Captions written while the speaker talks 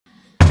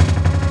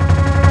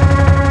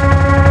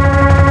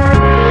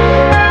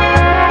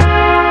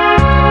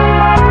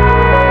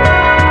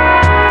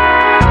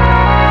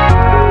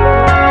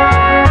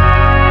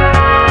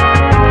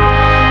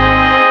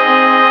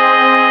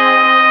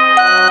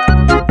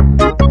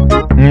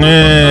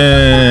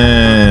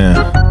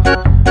Welcome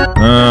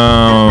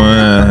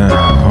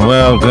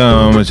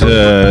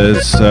to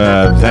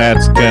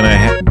That's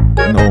Gonna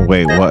No,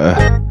 wait,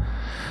 what?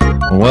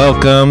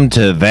 Welcome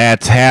to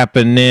That's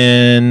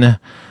Happening.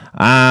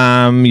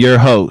 I'm your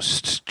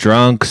host,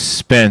 Drunk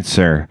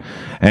Spencer.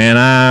 And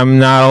I'm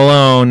not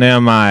alone,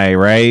 am I?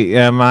 Right?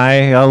 Am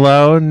I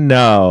alone?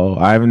 No,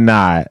 I'm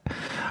not.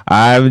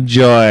 I'm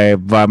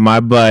joined by my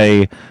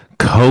buddy,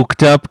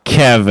 Coked Up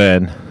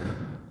Kevin.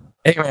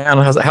 Hey man,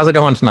 how's it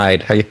going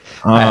tonight?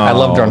 I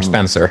love Drunk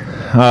Spencer.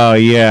 Oh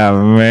yeah,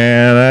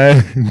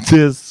 man! I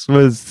just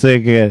was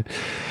thinking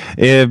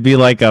it'd be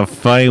like a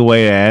funny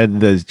way to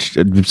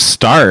end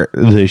start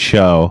the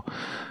show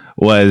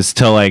was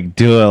to like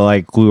do it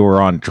like we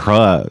were on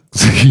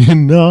drugs, you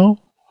know?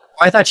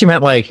 I thought you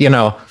meant like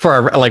for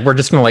our, we're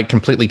just gonna like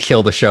completely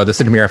kill the show. This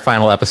is gonna be our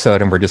final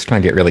episode, and we're just gonna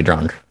get really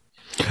drunk.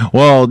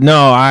 Well,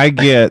 no, I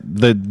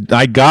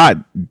got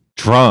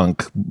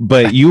drunk,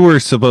 but you were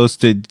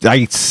supposed to.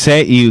 I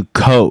sent you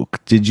Coke.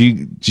 Did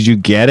you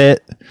get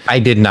it? I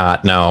did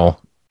not. No.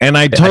 And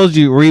I told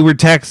you we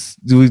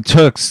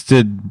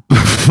texted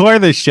before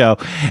the show,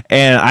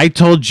 and I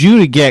told you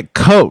to get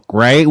Coke.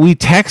 Right? We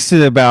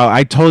texted about.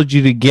 I told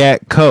you to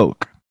get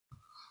Coke.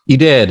 You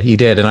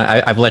did, and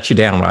I've let you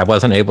down. I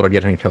wasn't able to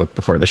get any Coke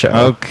before the show.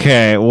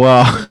 Okay,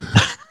 well.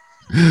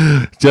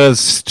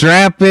 Just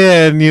strap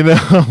in,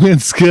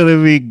 it's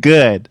gonna be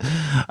good.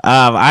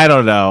 I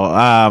don't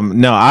know.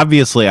 No,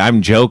 obviously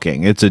I'm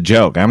joking. It's a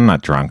joke. I'm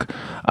not drunk.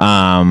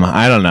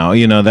 I don't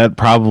know. That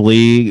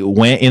probably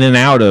went in and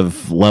out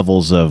of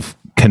levels of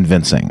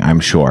convincing, I'm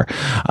sure.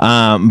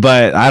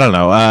 But I don't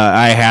know.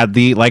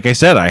 Like I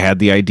said, I had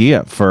the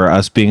idea for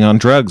us being on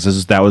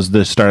drugs. That was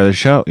the start of the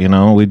show.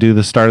 We do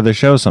the start of the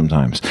show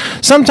sometimes.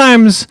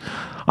 Sometimes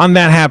on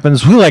That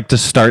Happens, we like to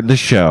start the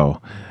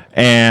show.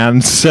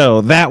 And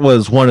so that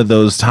was one of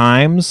those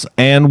times,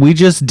 and we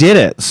just did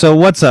it. So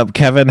what's up,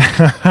 Kevin?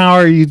 How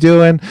are you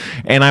doing?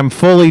 And I'm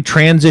fully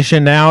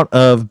transitioned out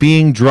of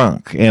being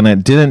drunk, and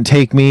it didn't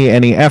take me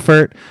any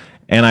effort,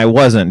 and I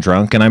wasn't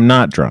drunk, and I'm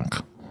not drunk.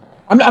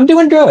 I'm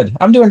doing good.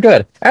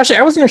 Actually,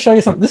 I was going to show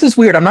you something. This is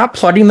weird. I'm not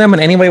plugging them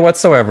in any way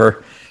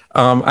whatsoever.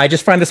 I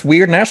just find this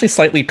weird and actually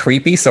slightly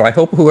creepy. So I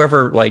hope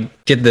whoever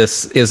did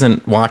this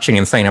isn't watching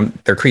and saying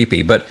they're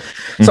creepy. But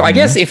so I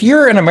guess if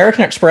you're an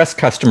American Express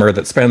customer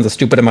that spends a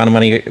stupid amount of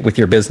money with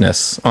your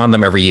business on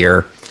them every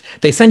year,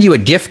 they send you a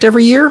gift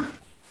every year.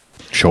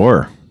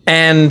 Sure.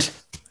 And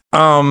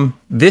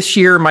this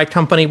year my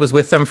company was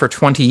with them for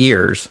 20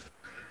 years.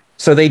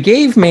 So they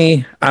gave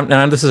me,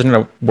 and this isn't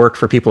going to work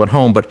for people at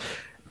home, but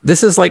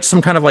this is like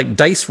some kind of like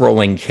dice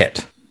rolling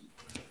kit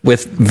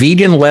with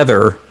vegan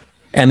leather.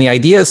 And the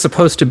idea is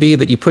supposed to be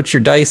that you put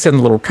your dice in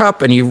a little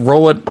cup and you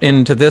roll it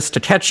into this to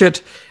catch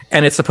it.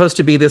 And it's supposed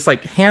to be this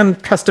like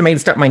hand custom made.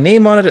 It's got my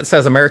name on it. It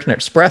says American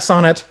Express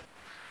on it.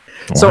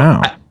 Wow.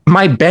 So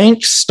my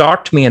bank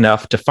stalked me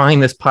enough to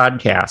find this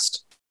podcast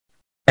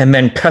and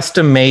then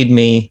custom made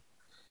me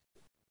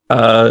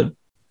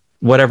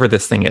whatever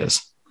this thing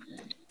is.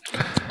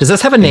 Does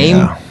this have a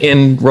name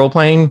in role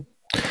playing?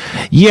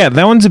 Yeah,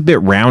 that one's a bit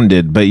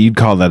rounded, but you'd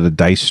call that a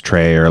dice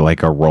tray or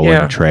like a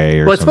rolling tray or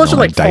something. Well, it's supposed to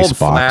like dice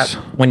fold box.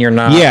 flat when you're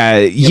not.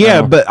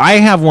 Yeah, but I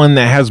have one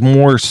that has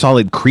more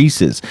solid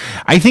creases.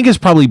 I think it's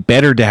probably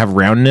better to have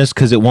roundness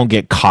because it won't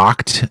get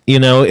cocked.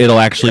 It'll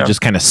actually just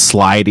kind of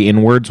slide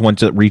inwards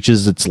once it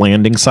reaches its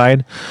landing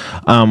side,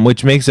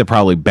 which makes it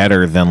probably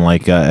better than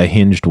like a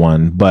hinged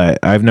one. But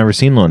I've never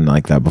seen one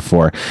like that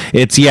before.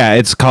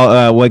 It's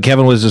called what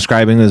Kevin was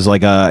describing is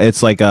like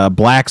a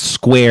black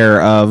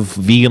square of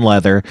vegan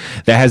leather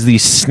that has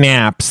these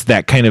snaps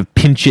that kind of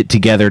pinch it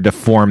together to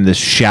form this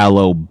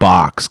shallow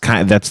box.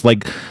 That's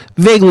like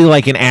vaguely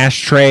like an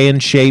ashtray in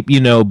shape,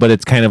 but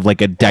it's kind of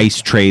like a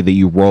dice tray that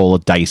you roll a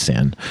dice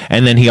in.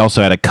 And then he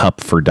also had a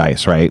cup for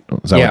dice, right?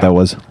 Is that what that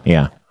was?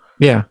 Yeah.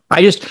 Yeah.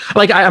 I just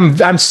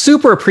I'm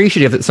super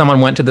appreciative that someone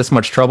went to this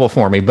much trouble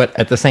for me, but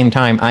at the same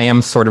time, I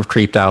am sort of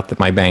creeped out that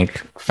my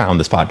bank found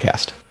this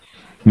podcast.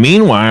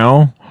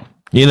 Meanwhile,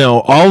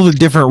 all the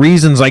different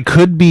reasons I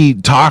could be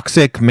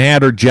toxic,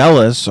 mad, or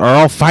jealous are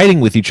all fighting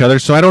with each other,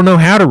 so I don't know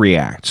how to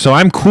react. So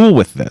I'm cool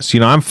with this.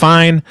 I'm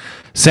fine.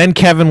 Send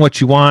Kevin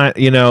what you want.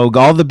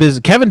 All the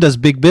business. Kevin does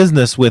big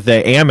business with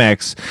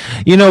Amex.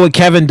 What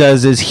Kevin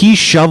does is he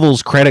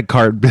shovels credit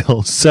card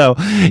bills. So,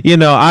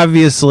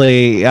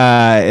 obviously,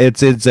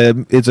 it's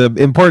an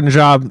important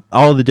job.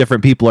 All the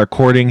different people are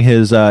courting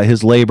his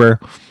labor.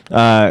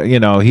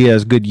 He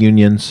has good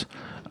unions.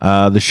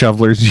 The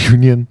Shovelers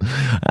Union.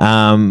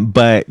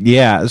 But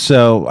yeah,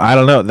 so I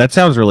don't know. That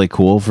sounds really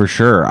cool for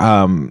sure.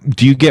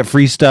 Do you get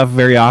free stuff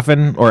very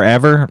often or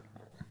ever?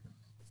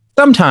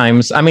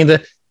 Sometimes. I mean,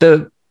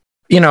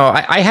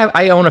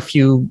 I own a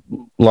few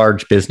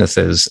large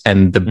businesses,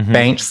 and the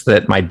banks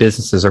that my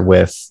businesses are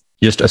with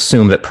just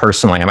assume that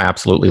personally I'm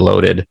absolutely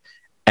loaded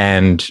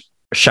and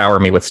shower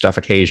me with stuff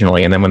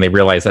occasionally. And then when they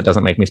realize that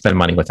doesn't make me spend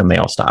money with them, they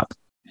all stop.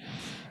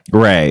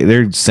 Right.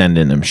 They're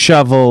sending him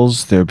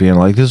shovels. They're being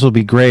like, this will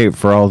be great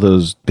for all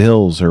those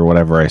bills or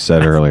whatever I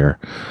said earlier.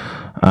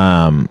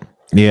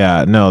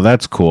 Yeah, no,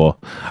 that's cool.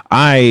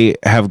 I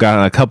have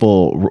gotten a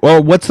couple.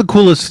 Oh, what's the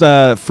coolest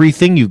free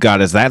thing you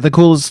got? Is that the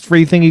coolest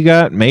free thing you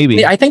got? Yeah,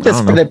 Maybe. I think I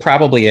don't know. that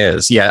probably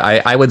is.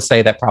 Yeah, I would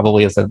say that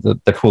probably is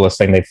the coolest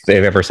thing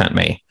they've ever sent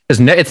me.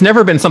 It's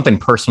never been something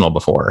personal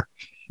before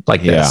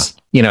like Yeah. this.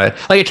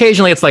 Like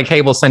occasionally it's like,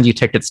 hey, we'll send you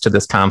tickets to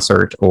this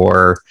concert,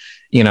 or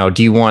do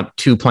you want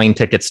 2 plane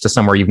tickets to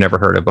somewhere you've never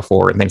heard of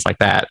before, and things like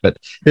that. But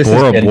this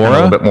has Bora been kind of a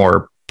Bora? little bit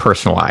more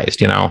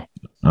personalized.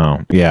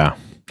 Oh, yeah.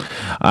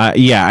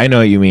 Yeah, I know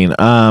what you mean.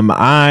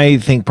 I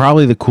think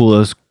probably the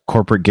coolest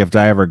corporate gift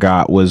I ever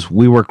got was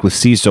we worked with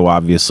CISO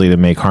obviously to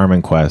make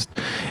Harmon Quest,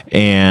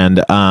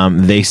 and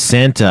they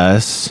sent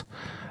us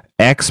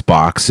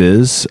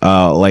Xboxes.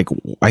 Like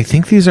I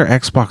think these are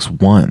Xbox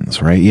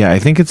Ones, right? Yeah, I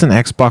think it's an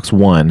Xbox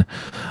One.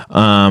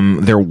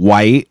 They're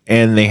white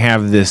and they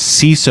have this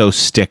CISO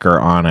sticker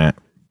on it,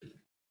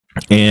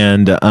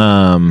 and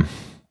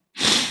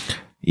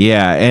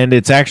yeah, and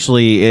it's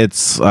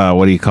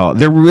what do you call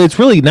it? It's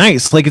really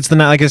nice. Like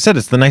like I said,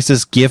 it's the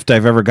nicest gift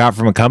I've ever got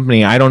from a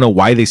company. I don't know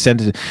why they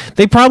sent it.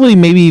 They probably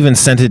maybe even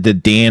sent it to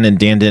Dan, and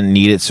Dan didn't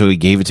need it, so he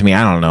gave it to me.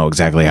 I don't know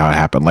exactly how it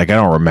happened. Like I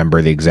don't remember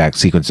the exact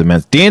sequence of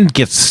events. Dan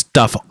gets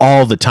stuff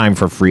all the time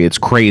for free. It's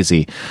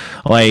crazy.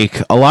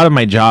 Like a lot of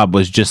my job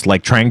was just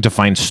like trying to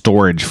find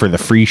storage for the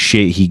free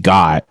shit he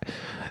got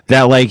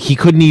that like he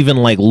couldn't even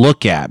like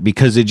look at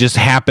because it just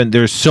happened.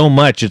 There's so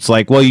much. It's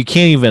like, well, you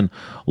can't even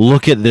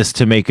look at this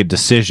to make a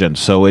decision.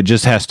 So it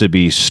just has to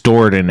be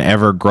stored in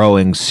ever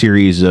growing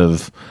series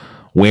of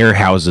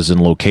warehouses and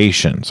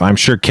locations. I'm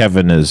sure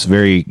Kevin is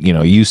very,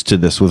 used to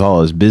this with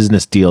all his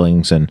business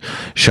dealings and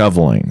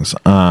shovelings.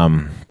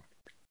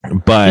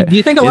 But Do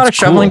you think a lot of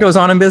shoveling goes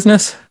on in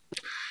business?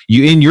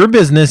 You in your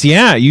business,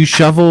 yeah, you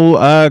shovel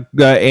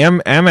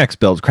Amex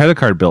bills, credit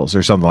card bills,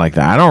 or something like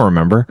that. I don't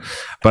remember,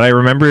 but I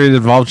remember it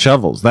involved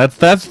shovels.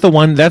 That's the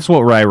one. That's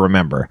what I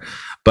remember.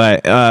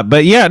 But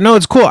yeah, no,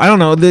 it's cool. I don't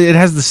know. It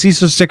has the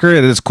CISO sticker.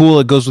 It is cool.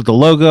 It goes with the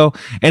logo,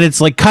 and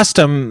it's like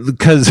custom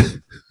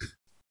because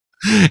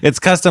it's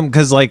custom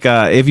because like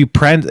if you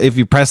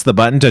press the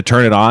button to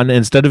turn it on,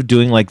 instead of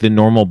doing like the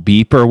normal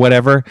beep or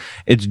whatever,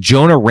 it's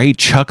Jonah Ray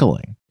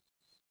chuckling.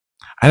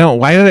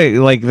 Why did I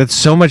like that's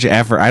so much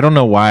effort. I don't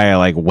know why I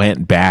like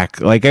went back.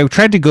 Like I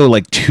tried to go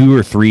like 2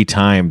 or 3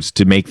 times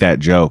to make that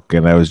joke,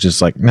 and I was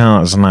just like,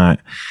 no, it's not.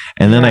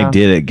 And then I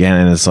did it again,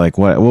 and it's like,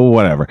 what? Well,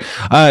 whatever.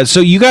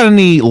 So you got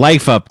any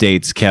life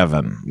updates,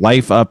 Kevin?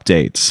 Life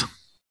updates.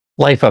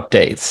 Life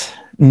updates.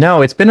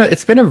 No, it's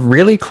been a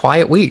really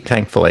quiet week,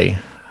 thankfully.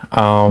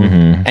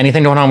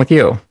 Anything going on with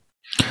you?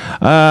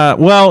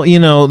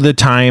 Well, the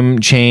time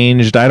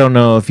changed. I don't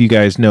know if you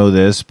guys know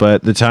this,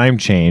 but the time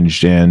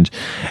changed, and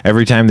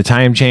every time the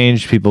time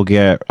changed, people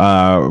get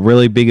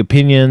really big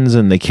opinions,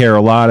 and they care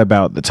a lot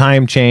about the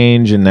time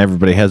change, and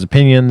everybody has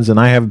opinions, and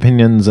I have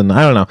opinions, and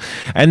I don't know.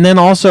 And then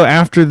also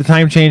after the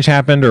time change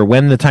happened, or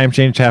when the time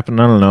change happened,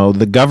 I don't know,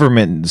 the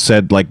government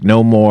said like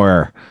no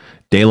more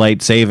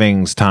daylight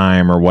savings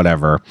time or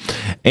whatever.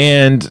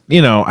 And,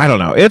 I don't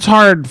know. It's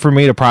hard for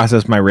me to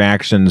process my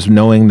reactions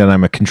knowing that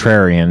I'm a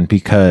contrarian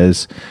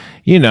because,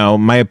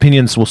 my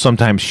opinions will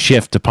sometimes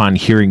shift upon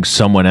hearing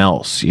someone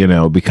else,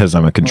 because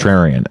I'm a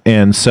contrarian.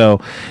 And so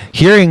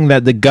hearing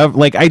that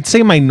I'd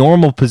say my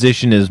normal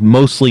position is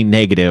mostly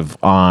negative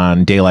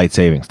on daylight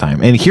savings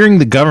time. And hearing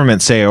the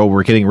government say, oh,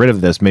 we're getting rid of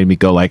this made me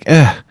go like,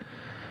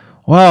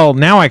 well,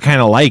 now I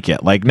kind of like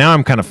it. Like now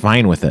I'm kind of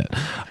fine with it.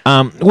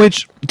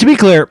 Which, to be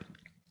clear,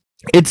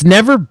 it's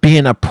never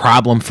been a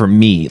problem for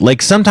me.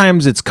 Like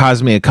sometimes it's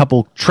caused me a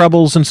couple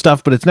troubles and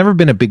stuff, but it's never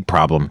been a big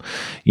problem.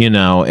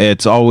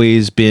 It's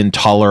always been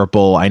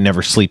tolerable. I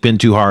never sleep in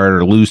too hard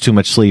or lose too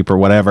much sleep or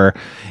whatever.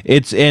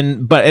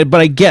 But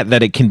I get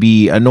that it can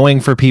be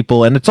annoying for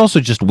people, and it's also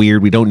just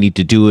weird. We don't need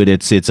to do it.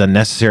 It's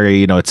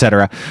unnecessary,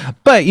 etc.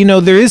 But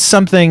there is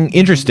something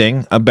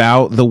interesting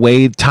about the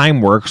way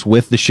time works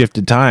with the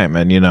shifted time,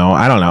 and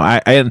I don't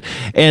know.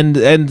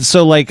 And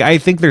so like I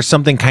think there's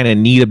something kind of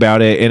neat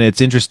about it, and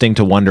it's interesting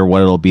to wonder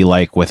what it'll be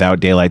like without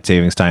daylight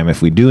savings time if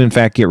we do in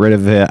fact get rid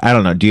of it. I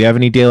don't know. Do you have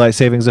any daylight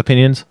savings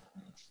opinions?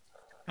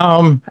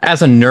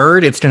 As a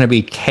nerd, it's going to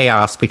be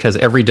chaos because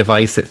every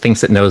device that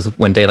thinks it knows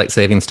when daylight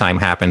savings time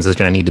happens is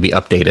going to need to be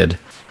updated,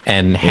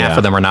 and half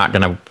of them are not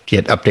going to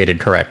get updated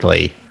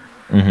correctly.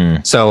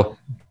 So,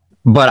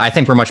 but I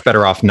think we're much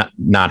better off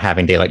not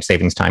having daylight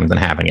savings time than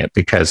having it,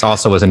 because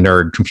also as a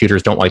nerd,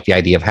 computers don't like the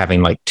idea of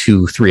having like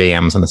 2-3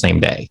 a.m.s on the same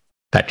day.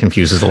 That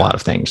confuses a lot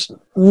of things.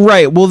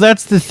 Right. Well,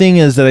 that's the thing,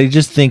 is that I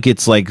just think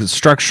it's like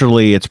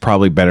structurally, it's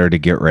probably better to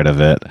get rid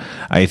of it.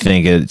 I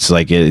think it's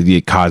like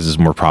it causes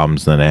more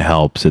problems than it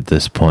helps at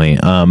this point.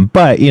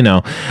 But,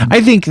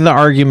 I think the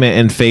argument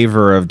in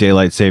favor of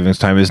daylight savings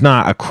time is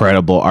not a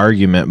credible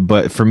argument.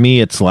 But for me,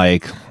 it's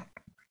like,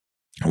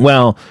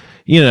 well,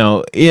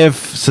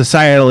 if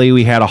societally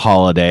we had a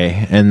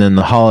holiday and then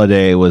the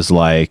holiday was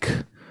like,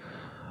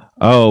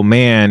 oh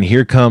man,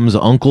 here comes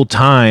Uncle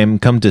Time,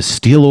 come to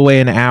steal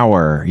away an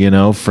hour,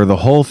 for the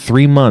whole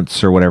 3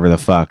 months or whatever the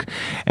fuck.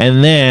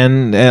 And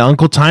then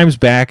Uncle Time's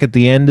back at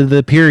the end of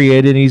the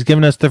period and he's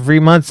giving us the 3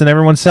 months and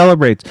everyone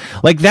celebrates.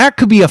 Like, that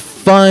could be a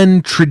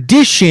fun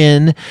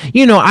tradition.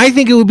 I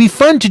think it would be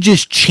fun to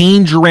just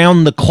change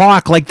around the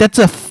clock. Like, that's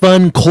a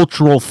fun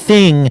cultural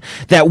thing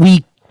that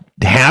we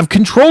have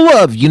control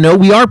of.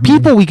 We are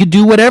people. We could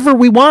do whatever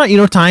we want.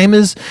 Time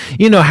is,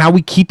 how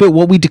we keep it,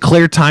 what we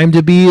declare time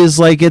to be is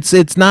like,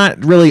 it's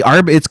not really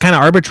it's kind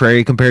of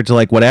arbitrary compared to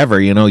like whatever,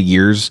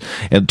 years,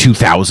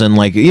 2000,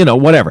 like,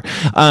 whatever.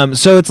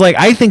 So it's like,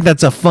 I think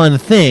that's a fun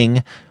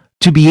thing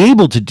to be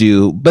able to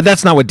do, but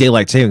that's not what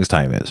daylight savings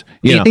time is.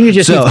 You think it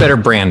just needs better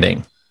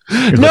branding?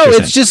 No,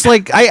 it's just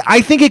like,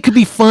 I think it could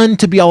be fun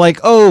to be all like,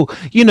 oh,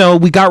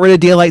 we got rid of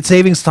daylight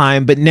savings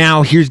time, but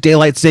now here's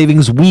daylight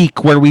savings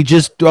week where we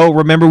just,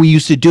 remember we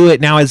used to do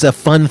it now as a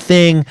fun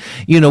thing.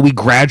 We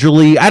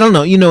gradually, I don't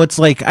know, it's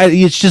like,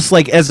 it's just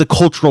like as a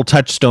cultural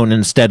touchstone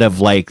instead of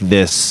like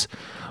this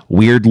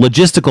weird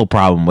logistical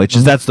problem, which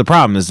is, that's the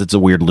problem, is it's a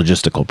weird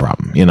logistical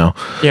problem,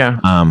 Yeah.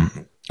 I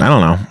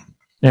don't know.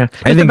 Yeah.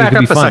 I think back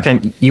up a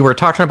second. You were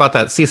talking about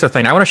that CISA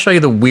thing. I want to show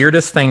you the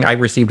weirdest thing I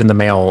received in the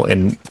mail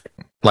in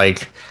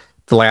like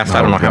the last,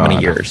 I don't know how many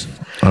years.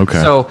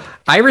 Okay. So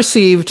I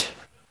received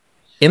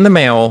in the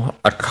mail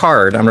a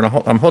card. I'm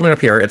holding it up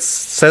here. It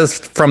says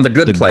from the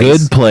Good Place.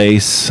 Good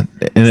Place,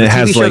 and it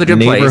has like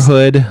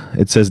neighborhood.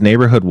 It says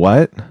neighborhood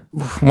what?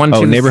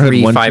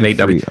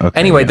 12358W. Okay,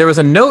 anyway, there was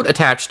a note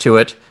attached to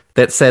it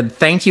that said,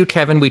 "Thank you,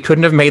 Kevin. We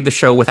couldn't have made the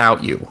show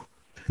without you."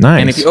 Nice.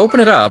 And if you open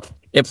it up,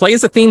 it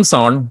plays a theme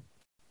song.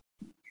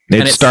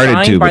 It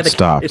started to, but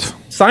stopped. It's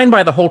signed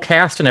by the whole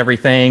cast and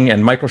everything,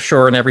 and Michael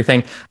Schur and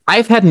everything.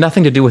 I've had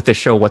nothing to do with this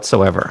show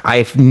whatsoever.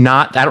 I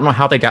don't know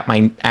how they got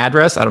my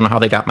address. I don't know how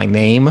they got my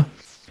name.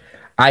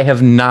 I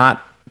have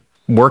not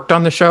worked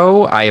on the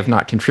show. I have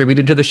not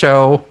contributed to the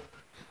show.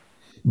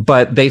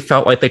 But they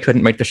felt like they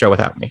couldn't make the show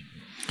without me.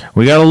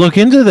 We got to look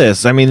into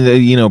this. I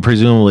mean,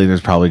 presumably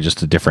there's probably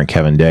just a different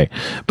Kevin Day,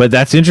 but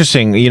that's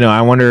interesting.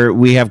 I wonder,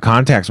 we have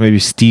contacts. Maybe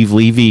Steve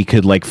Levy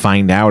could like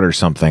find out or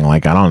something.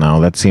 Like, I don't know.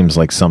 That seems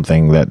like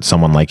something that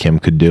someone like him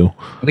could do.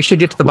 We should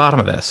get to the bottom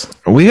of this.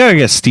 We got to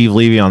get Steve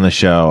Levy on the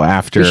show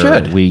after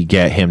we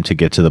get him to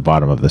get to the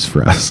bottom of this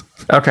for us.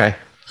 Okay.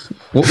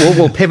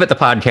 We'll pivot the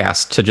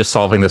podcast to just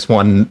solving this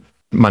one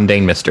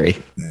mundane mystery.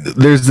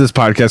 There's this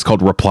podcast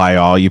called Reply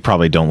All. You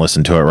probably don't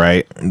listen to it,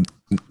 right?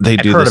 They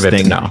do this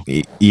thing.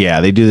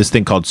 Yeah, they do this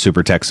thing called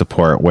super tech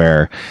support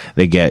where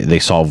they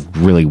solve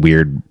really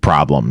weird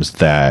problems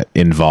that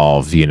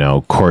involve,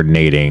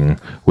 coordinating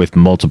with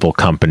multiple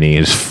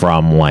companies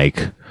from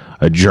like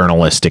a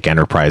journalistic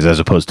enterprise as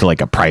opposed to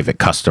like a private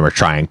customer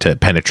trying to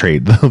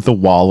penetrate the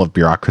wall of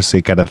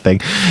bureaucracy kind of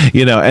thing,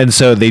 and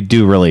so they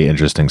do really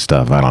interesting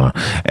stuff. I don't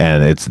know.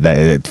 And it's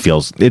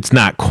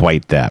not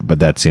quite that, but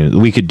that seems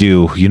we could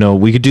do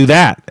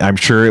that. I'm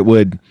sure it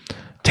would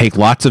take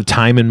lots of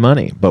time and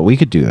money, but we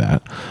could do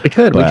that. We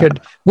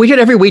could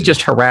every week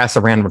just harass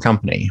a random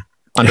company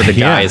under the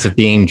guise of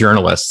being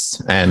journalists,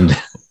 and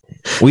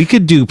we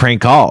could do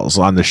prank calls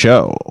on the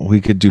show. We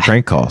could do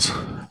prank calls.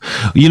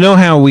 You know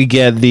how we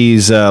get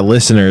these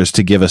listeners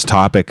to give us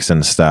topics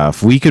and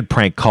stuff? We could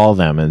prank call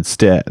them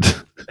instead.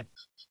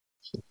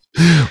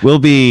 We'll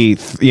be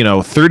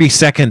 30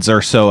 seconds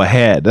or so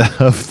ahead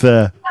of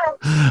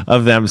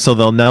them, so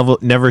they'll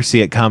never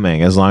see it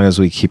coming as long as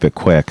we keep it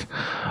quick.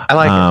 I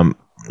like it.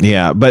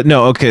 Yeah, but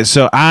no, okay,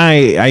 so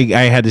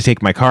I had to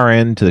take my car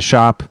into the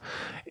shop,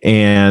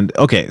 and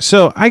okay,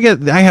 so I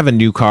have a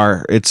new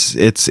car. It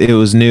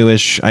was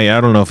newish. I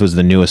don't know if it was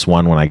the newest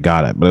one when I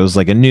got it, but it was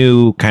like a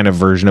new kind of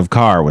version of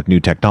car with new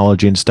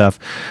technology and stuff.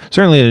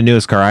 Certainly the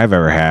newest car I've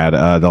ever had.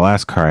 The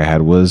last car I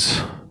had was,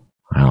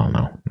 I don't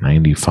know,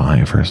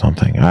 95 or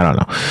something. I don't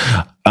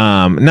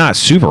know. Not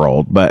super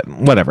old, but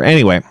whatever.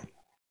 Anyway,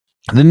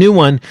 the new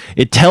one,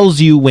 it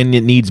tells you when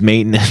it needs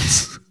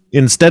maintenance.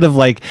 Instead of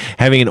like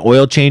having an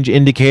oil change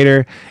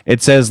indicator,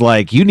 it says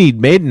like, you need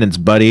maintenance,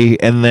 buddy.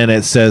 And then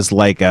it says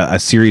like a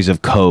series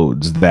of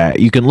codes that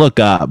you can look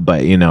up,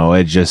 but it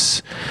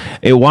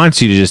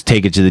wants you to just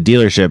take it to the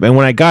dealership. And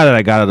when I got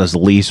it as a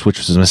lease, which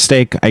was a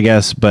mistake, I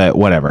guess, but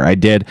whatever, I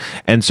did.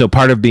 And so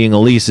part of being a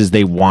lease is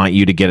they want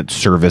you to get it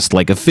serviced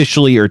like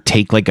officially or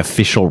take like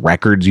official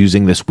records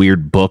using this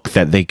weird book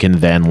that they can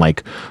then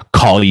like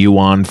call you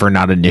on for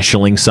not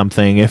initialing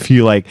something if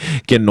you like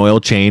get an oil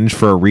change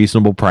for a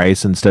reasonable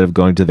price instead of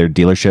going to their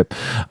dealership.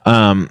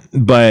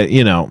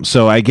 But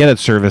so I get it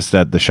serviced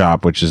at the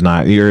shop, which is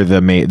not, you're the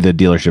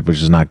dealership,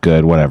 which is not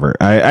good, whatever.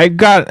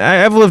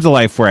 I've lived a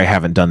life where I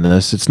haven't done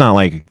this. It's not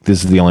like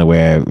this is the only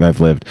way I've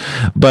lived,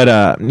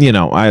 but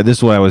this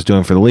is what I was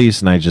doing for the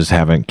lease, and I just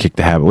haven't kicked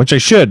the habit, which I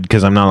should,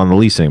 because I'm not on the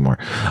lease anymore.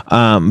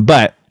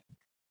 But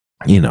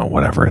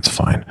whatever, it's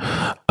fine.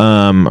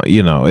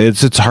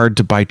 It's hard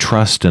to buy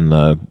trust in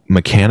the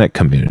mechanic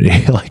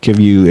community. Like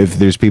if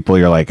there's people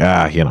you're like,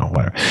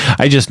 whatever.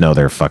 I just know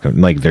they're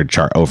fucking like they're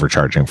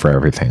overcharging for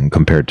everything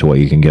compared to what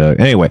you can get.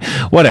 Anyway,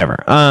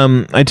 whatever.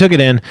 I took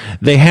it in.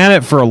 They had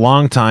it for a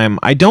long time.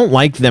 I don't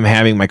like them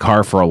having my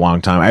car for a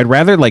long time. I'd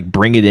rather like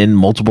bring it in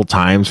multiple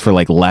times for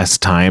like less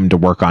time to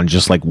work on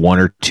just like one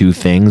or two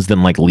things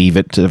than like leave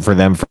it for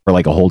them for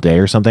like a whole day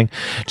or something.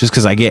 Just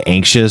because I get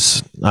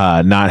anxious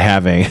not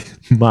having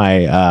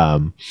my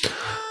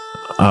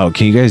oh,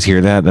 can you guys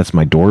hear that? That's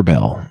my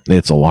doorbell.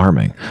 It's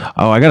alarming.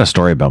 Oh, I got a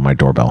story about my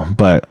doorbell,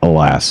 but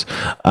alas.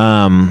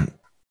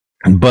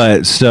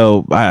 But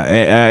so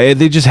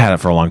they just had it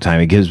for a long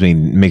time. It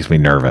makes me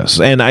nervous.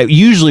 And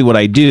what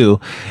I do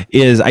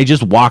is I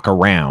just walk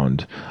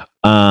around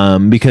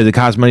because it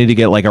costs money to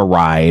get like a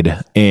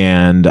ride.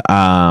 And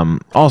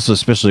also,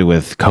 especially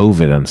with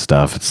COVID and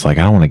stuff, it's like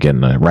I don't want to get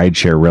in a ride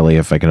share really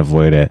if I can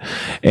avoid it.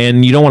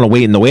 And you don't want to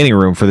wait in the waiting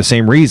room for the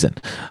same reason.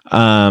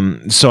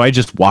 So I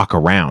just walk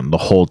around the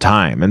whole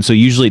time. And so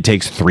usually it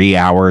takes 3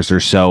 hours or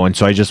so. And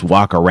so I just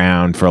walk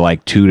around for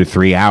like 2 to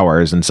 3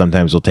 hours. And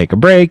sometimes we'll take a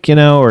break,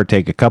 or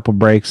take a couple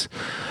breaks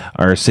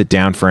or sit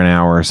down for an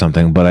hour or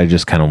something. But I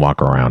just kind of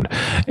walk around.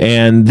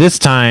 And this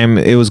time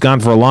it was gone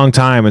for a long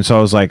time. And so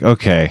I was like,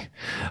 okay,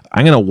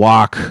 I'm going to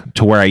walk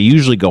to where I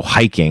usually go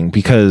hiking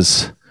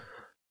because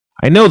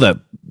I know the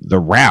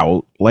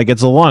route, like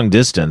it's a long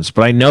distance,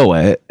 but I know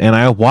it and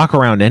I walk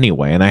around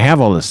anyway and I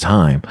have all this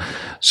time.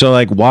 So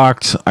I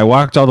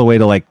walked all the way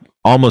to like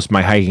almost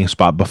my hiking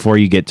spot before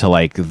you get to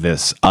like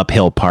this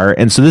uphill part.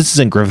 And so this is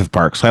in Griffith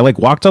Park. So I like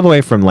walked all the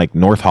way from like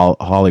North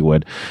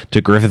Hollywood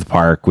to Griffith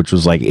Park, which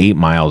was like 8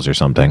 miles or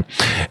something.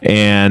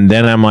 And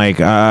then I'm like,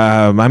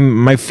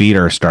 my feet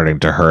are starting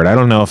to hurt. I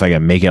don't know if I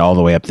can make it all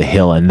the way up the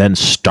hill and then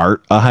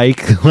start a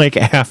hike like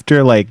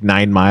after like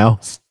 9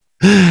 miles.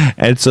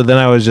 And so then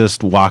I was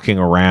just walking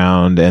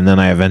around and then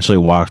I eventually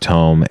walked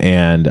home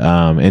and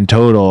in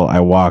total I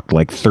walked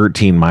like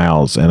 13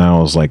 miles and I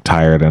was like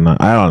tired and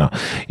I don't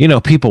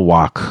know, people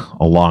walk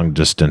a long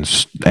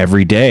distance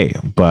every day,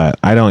 but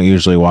I don't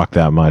usually walk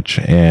that much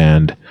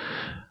and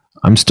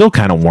I'm still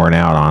kind of worn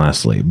out,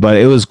 honestly, but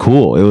it was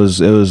cool. It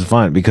was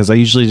fun because I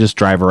usually just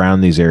drive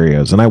around these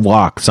areas and I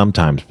walk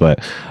sometimes,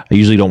 but I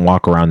usually don't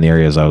walk around the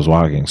areas I was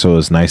walking. So it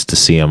was nice to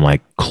see them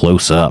like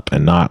close up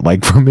and not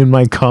like from in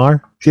my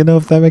car.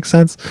 If that makes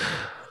sense.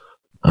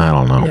 I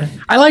don't know. Yeah.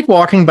 I like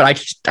walking, but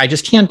I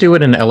just can't do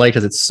it in LA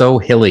because it's so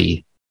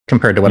hilly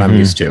compared to what I'm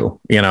used to.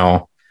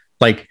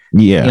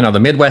 The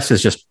Midwest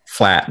is just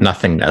flat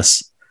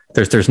nothingness.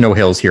 There's no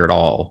hills here at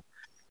all.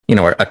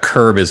 A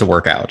curb is a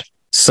workout.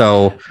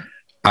 So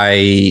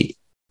I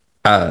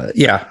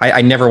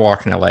never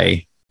walk in LA.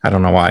 I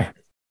don't know why.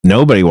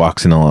 Nobody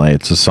walks in LA.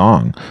 It's a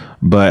song.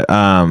 But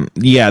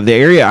the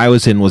area I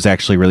was in was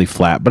actually really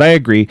flat. But I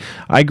agree.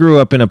 I grew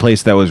up in a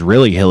place that was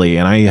really hilly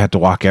and I had to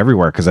walk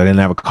everywhere because I didn't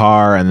have a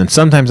car. And then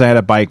sometimes I had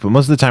a bike, but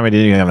most of the time I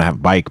didn't even have a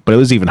bike. But it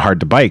was even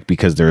hard to bike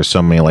because there were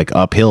so many like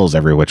up hills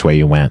every which way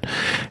you went.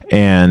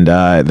 And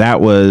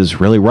that was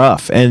really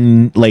rough.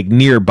 And like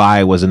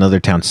nearby was another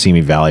town,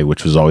 Simi Valley,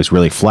 which was always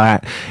really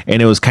flat.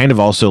 And it was kind of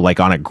also like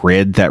on a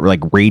grid that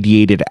like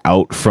radiated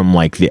out from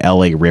like the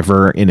LA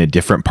River in a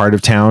different part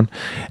of town.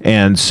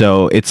 And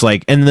so it's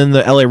like, and then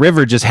the LA River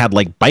just had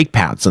like bike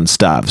paths and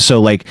stuff. So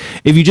like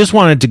if you just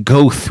wanted to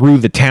go through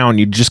the town,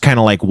 you'd just kind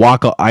of like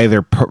walk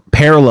either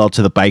parallel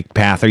to the bike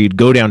path or you'd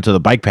go down to the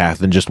bike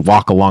path and just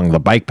walk along the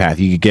bike path.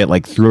 You could get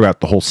like throughout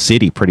the whole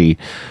city pretty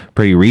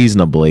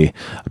reasonably.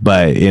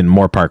 But in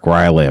Moore Park where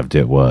I lived,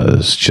 it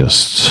was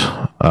just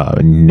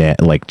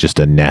just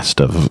a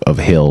nest of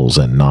hills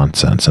and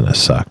nonsense and it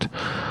sucked.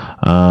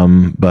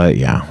 But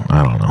yeah,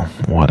 I don't know.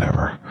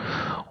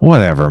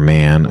 Whatever,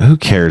 man. Who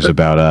cares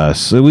about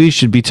us? We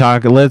should be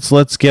talking.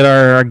 Let's get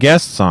our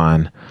guests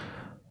on.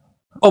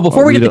 Oh,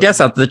 before we get the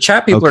guests out, the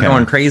chat people are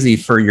going crazy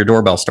for your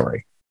doorbell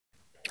story.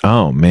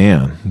 Oh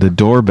man, the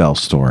doorbell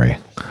story.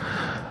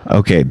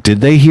 Okay,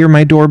 did they hear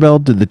my doorbell?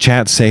 Did the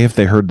chat say if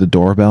they heard the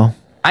doorbell?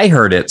 I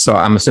heard it, so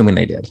I'm assuming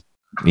they did.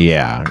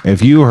 Yeah,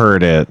 if you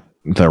heard it,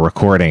 the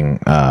recording,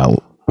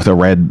 the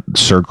red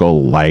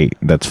circle light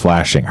that's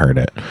flashing heard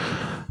it.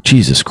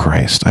 Jesus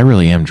Christ, I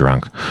really am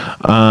drunk.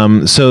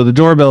 So the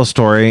doorbell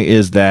story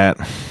is that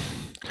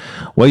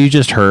what you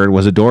just heard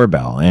was a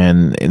doorbell,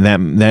 and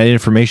that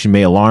information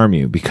may alarm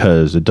you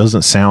because it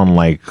doesn't sound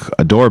like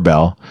a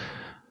doorbell.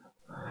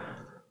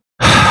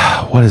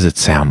 What does it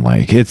sound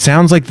like? It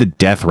sounds like the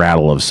death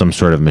rattle of some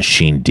sort of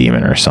machine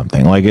demon or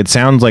something. Like it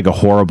sounds like a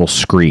horrible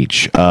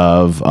screech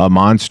of a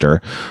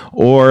monster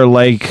or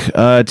like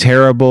a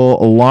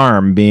terrible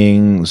alarm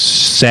being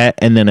set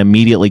and then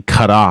immediately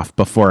cut off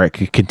before it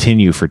could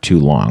continue for too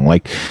long.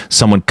 Like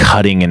someone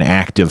cutting an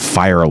active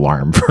fire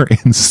alarm, for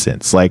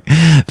instance. Like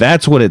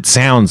that's what it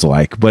sounds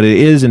like, but it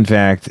is in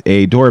fact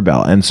a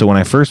doorbell. And so when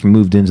I first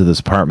moved into this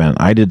apartment,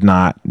 I did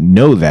not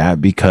know that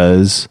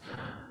because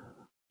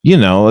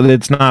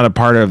it's not a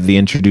part of the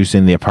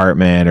introducing the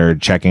apartment or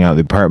checking out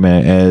the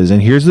apartment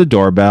and here's the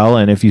doorbell.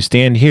 And if you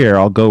stand here,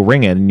 I'll go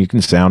ring it and you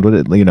can sound what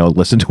it,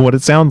 listen to what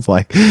it sounds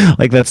like.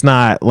 Like, that's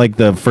not like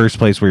the first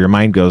place where your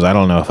mind goes. I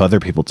don't know if other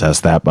people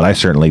test that, but I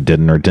certainly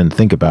didn't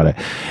think about it.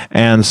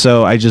 And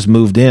so I just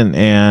moved in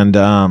and,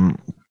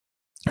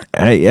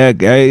 I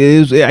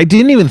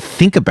didn't even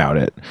think about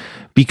it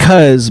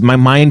because my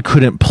mind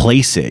couldn't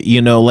place it.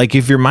 Like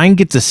if your mind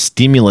gets a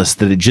stimulus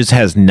that it just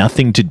has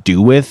nothing to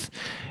do with,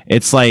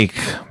 it's like,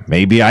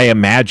 maybe I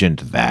imagined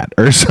that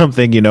or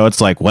something,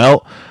 it's like,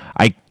 well,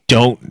 I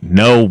don't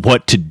know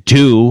what to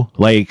do.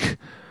 Like,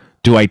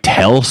 do I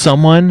tell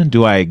someone?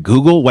 Do I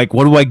Google? Like,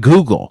 what do I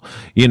Google?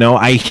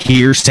 I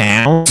hear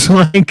sounds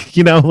like,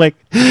 like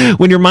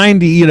when your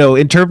mind,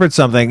 interprets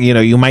something,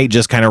 you might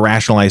just kind of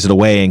rationalize it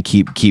away and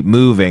keep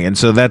moving. And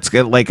so that's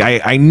like,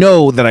 I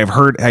know that I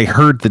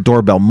heard the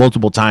doorbell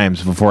multiple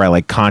times before I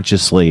like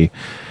consciously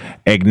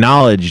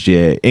acknowledged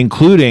it,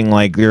 including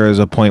like there was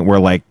a point where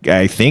like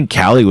I think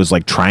Callie was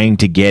like trying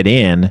to get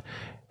in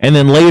and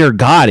then later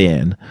got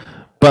in,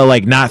 but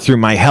like not through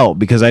my help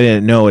because I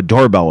didn't know a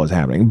doorbell was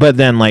happening. But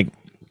then like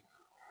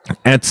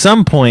at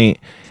some point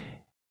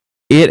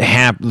it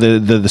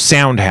happened, the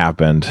sound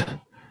happened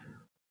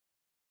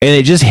and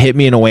it just hit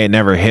me in a way it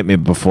never hit me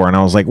before. And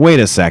I was like,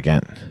 wait a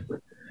second,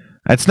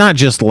 that's not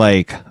just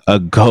like a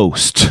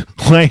ghost.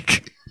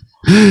 Like,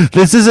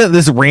 this isn't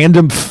this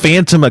random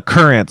phantom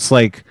occurrence.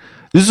 Like,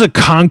 this is a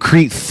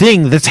concrete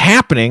thing that's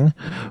happening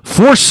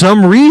for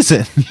some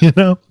reason,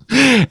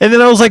 And then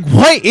I was like,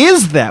 what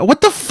is that? What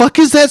the fuck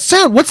is that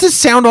sound? What's this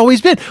sound always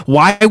been?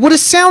 Why would a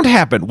sound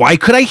happen? Why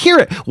could I hear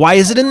it? Why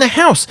is it in the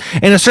house?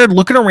 And I started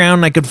looking around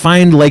and I could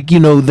find like,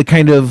 the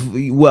kind of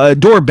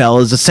doorbell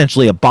is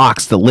essentially a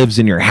box that lives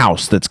in your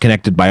house that's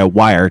connected by a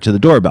wire to the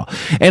doorbell.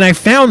 And I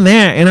found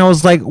that and I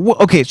was like,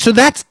 okay, so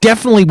that's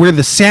definitely where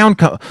the sound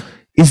comes.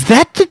 Is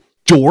that the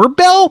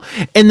doorbell?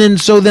 And then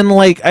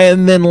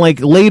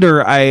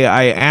later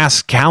I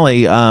asked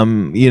Callie,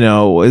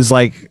 is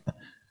like,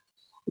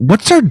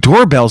 what's our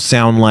doorbell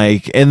sound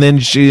like? And then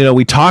she,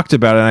 we talked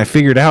about it and I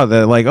figured out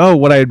that like, oh,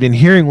 what I had been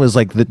hearing was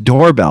like the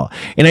doorbell.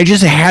 And I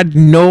just had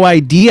no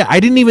idea. I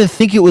didn't even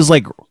think it was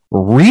like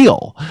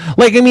real.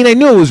 Like, I mean, I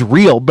knew it was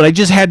real, but I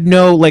just had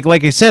no, like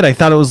I said, I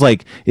thought it was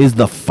like, is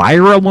the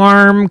fire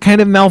alarm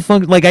kind of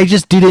malfunction? Like, I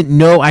just didn't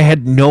know. I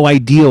had no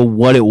idea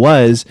what it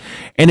was.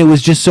 And it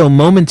was just so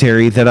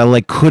momentary that I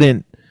like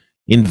couldn't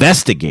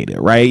investigate it,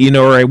 right?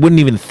 Or I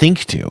wouldn't even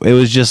think to. It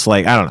was just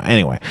like, I don't know.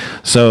 Anyway,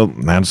 so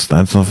that's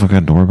a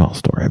fucking doorbell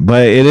story.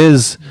 But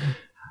it's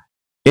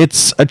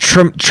a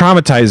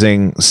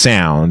traumatizing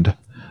sound,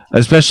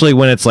 especially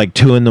when it's like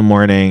 2 a.m.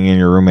 and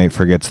your roommate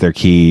forgets their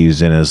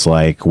keys and is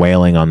like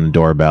wailing on the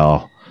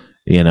doorbell,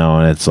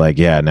 and it's like,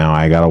 yeah, now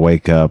I gotta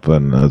wake up,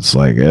 and it's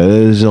like,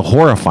 it's a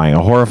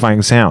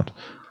horrifying sound.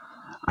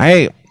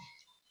 I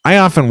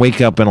often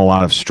wake up in a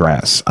lot of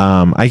stress.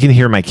 I can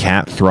hear my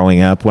cat throwing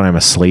up when I'm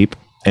asleep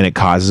and it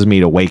causes me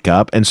to wake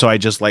up. And so I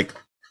just like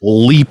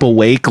leap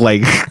awake,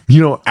 like,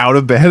 out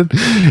of bed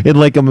and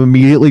like I'm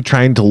immediately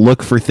trying to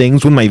look for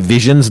things when my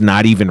vision's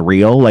not even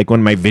real. Like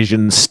when my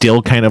vision's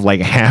still kind of like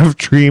half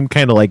dream,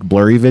 kind of like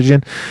blurry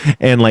vision,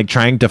 and like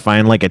trying to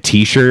find like a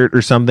t-shirt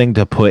or something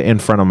to put in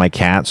front of my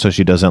cat so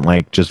she doesn't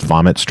like just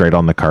vomit straight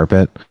on the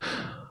carpet.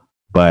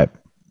 But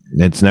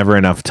it's never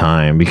enough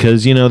time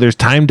because, there's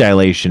time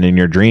dilation in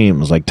your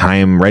dreams. Like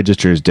time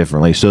registers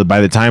differently. So by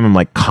the time I'm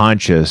like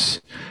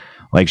conscious,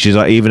 like she's,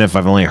 even if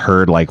I've only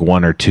heard like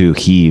 1 or 2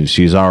 heaves,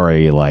 she's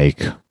already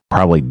like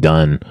probably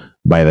done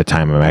by the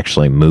time I'm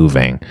actually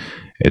moving.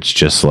 It's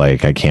just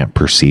like I can't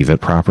perceive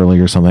it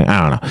properly or something.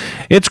 I don't know.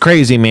 It's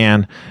crazy,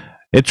 man.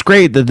 It's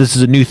great that this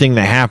is a new thing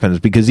that happens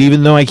because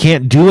even though I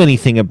can't do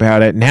anything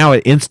about it, now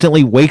it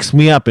instantly wakes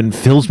me up and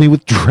fills me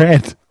with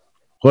dread.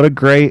 What a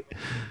great,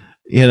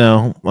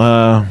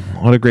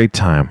 what a great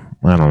time.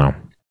 I don't know.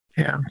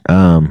 Yeah.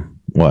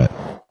 What?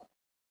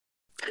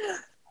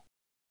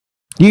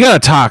 You gotta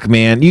talk,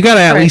 man. You gotta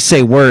at least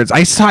say words.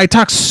 I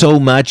talk so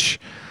much,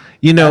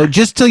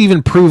 just to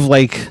even prove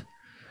like.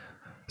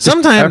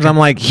 Sometimes I'm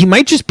like, he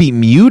might just be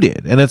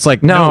muted, and it's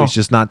like, no, he's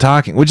just not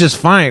talking, which is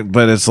fine.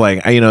 But it's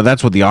like,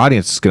 that's what the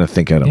audience is gonna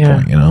think at a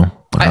point,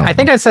 I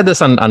think I said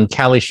this on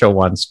Callie's show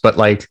once, but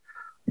like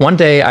one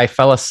day I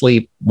fell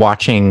asleep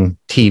watching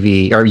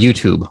TV or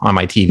YouTube on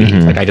my TV.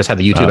 Mm-hmm. Like I just had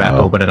the YouTube app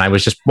open, and I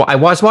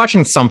was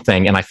watching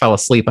something, and I fell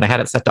asleep, and I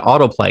had it set to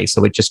autoplay,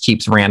 so it just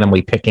keeps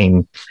randomly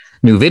picking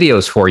new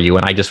videos for you,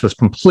 and I just was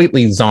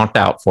completely zonked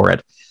out for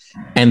it.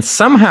 And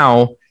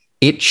somehow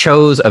it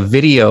chose a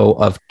video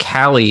of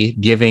Callie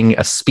giving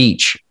a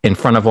speech in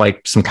front of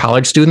like some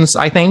college students,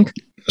 I think.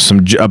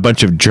 A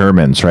bunch of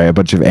Germans, right? A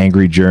bunch of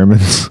angry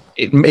Germans.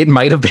 It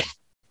might have been.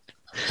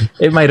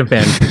 It might have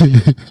been.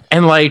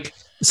 And like,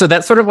 so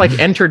that sort of like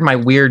entered my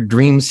weird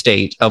dream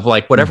state of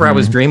like whatever I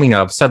was dreaming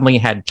of suddenly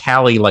had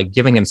Callie like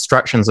giving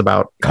instructions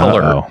about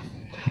color.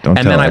 Don't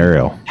and tell then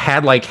Ariel. I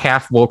had like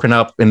half woken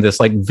up in this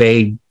like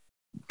vague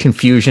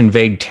confusion,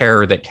 vague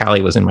terror that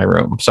Callie was in my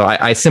room. So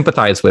I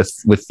sympathize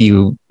with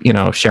you,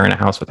 sharing a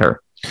house with her.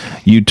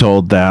 You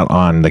told that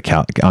on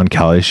on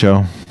Callie's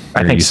show?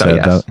 I think so,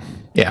 yes. That?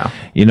 Yeah.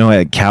 You know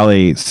what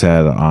Callie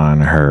said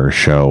on her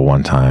show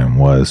one time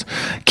was,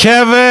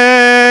 Kevin!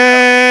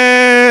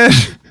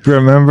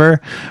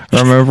 Remember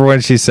when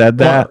she said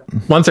that?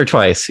 Once or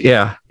twice,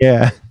 yeah.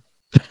 Yeah.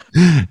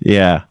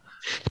 Yeah.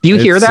 Do you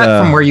hear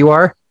that from where you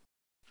are?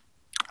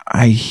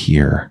 I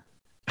hear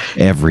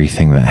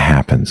everything that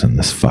happens in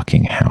this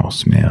fucking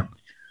house, man.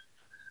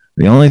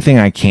 The only thing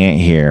I can't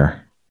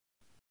hear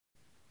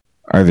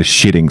are the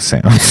shitting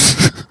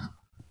sounds.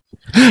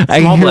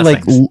 I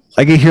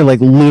can hear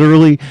like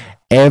literally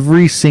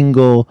every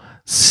single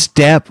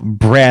step,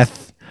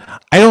 breath.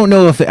 I don't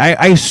know if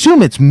I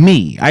assume it's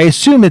me. I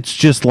assume it's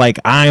just like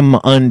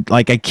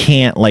I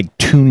can't like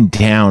tune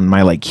down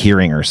my like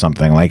hearing or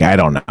something. Like I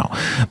don't know,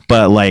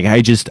 but like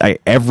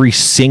every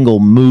single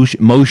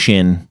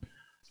motion.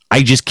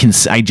 I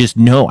just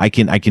know I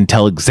can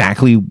tell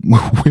exactly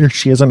where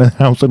she is in the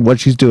house and what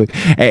she's doing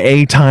at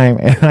any time,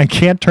 and I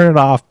can't turn it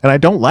off, and I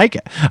don't like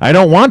it. I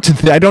don't want to.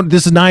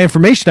 This is not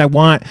information I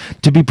want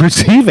to be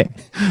perceiving.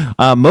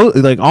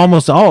 Like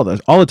almost all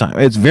the time,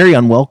 it's very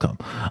unwelcome.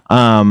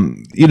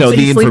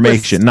 The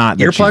information, not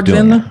that she's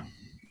doing it.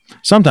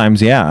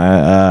 Sometimes,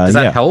 yeah. Does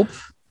that help?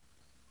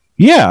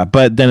 Yeah,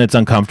 but then it's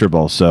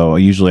uncomfortable. So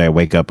usually I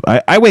wake up.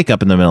 I wake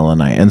up in the middle of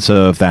the night, and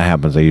so if that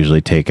happens, I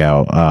usually take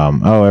out.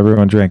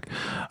 Everyone drink.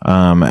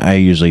 I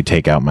usually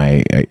take out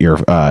my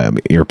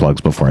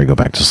earplugs before I go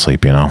back to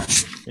sleep. You know.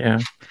 Yeah,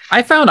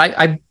 I found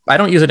I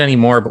don't use it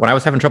anymore. But when I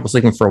was having trouble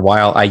sleeping for a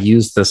while, I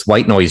used this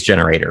white noise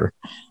generator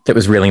that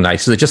was really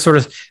nice. So it just sort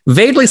of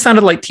vaguely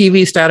sounded like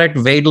TV static,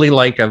 vaguely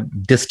like a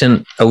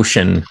distant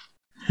ocean,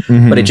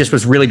 but it just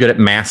was really good at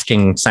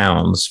masking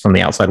sounds from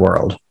the outside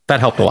world. That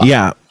helped a lot.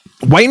 Yeah.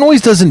 White noise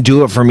doesn't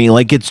do it for me.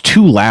 Like it's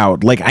too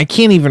loud. Like I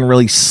can't even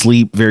really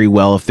sleep very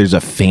well if there's a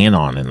fan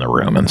on in the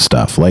room and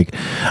stuff. Like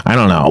I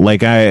don't know.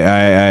 Like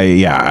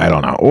I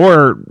don't know.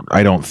 Or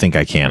I don't think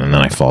I can, and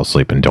then I fall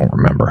asleep and don't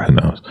remember. Who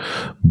knows?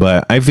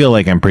 But I feel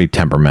like I'm pretty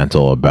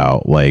temperamental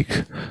about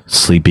like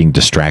sleeping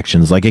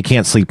distractions. Like I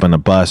can't sleep on a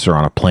bus or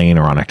on a plane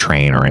or on a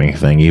train or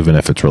anything, even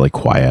if it's really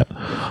quiet.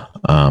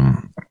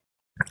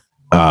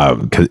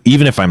 Because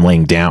even if I'm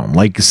laying down,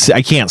 like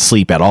I can't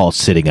sleep at all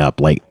sitting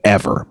up, like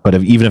ever. But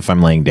even if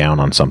I'm laying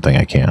down on something,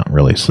 I can't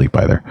really sleep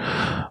either.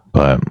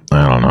 But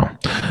I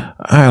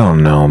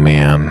don't know,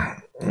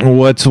 man.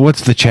 What's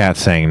the chat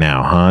saying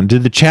now, huh?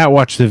 Did the chat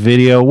watch the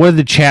video? What did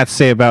the chat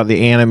say about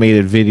the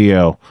animated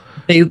video?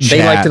 They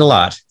liked it a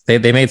lot.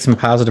 They made some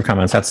positive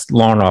comments. That's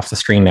long off the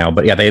screen now,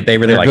 but yeah, they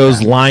really like. There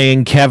goes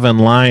lying Kevin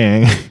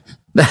lying.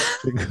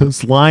 There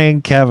goes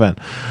lying Kevin.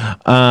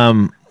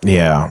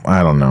 Yeah,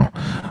 I don't know.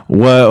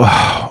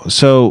 Well,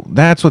 so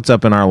that's what's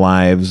up in our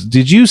lives.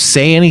 Did you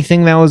say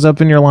anything that was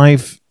up in your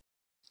life?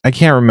 I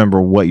can't remember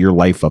what your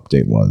life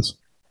update was.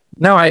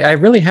 No, I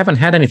really haven't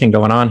had anything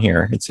going on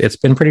here. It's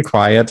been pretty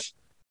quiet.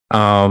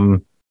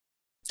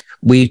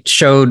 We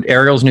showed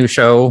Ariel's new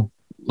show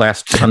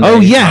last Sunday.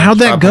 Oh yeah, how'd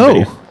that go?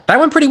 Video. That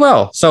went pretty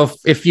well. So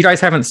if you guys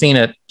haven't seen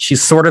it,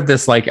 she's sort of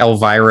this like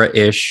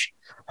Elvira-ish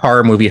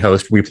horror movie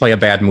host. We play a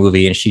bad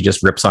movie and she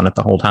just rips on it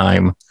the whole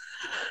time.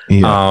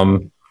 Yeah.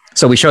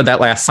 So we showed that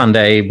last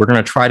Sunday. We're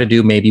going to try to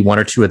do maybe one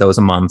or two of those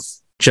a month,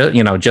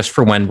 just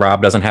for when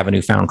Rob doesn't have a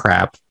newfound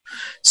crap.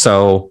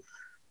 So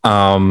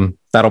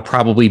that'll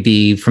probably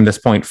be from this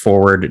point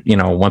forward,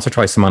 once or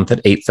twice a month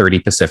at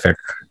 8:30 Pacific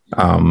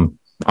on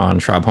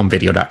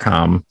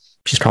ShrubHomeVideo.com.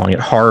 She's calling it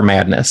Horror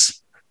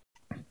Madness.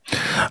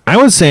 I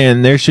was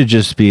saying there should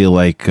just be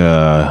like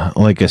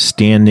a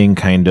standing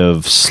kind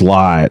of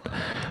slot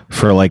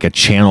for like a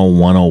Channel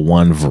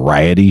 101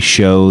 variety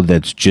show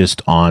that's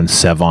just on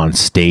Sev on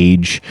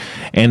Stage,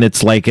 and it's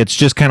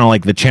just kind of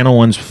like the Channel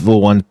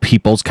 1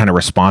 people's kind of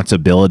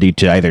responsibility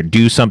to either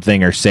do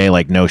something or say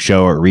like no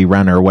show or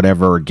rerun or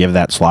whatever, or give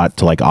that slot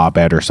to like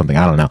op-ed or something.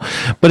 I don't know,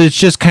 but it's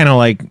just kind of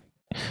like,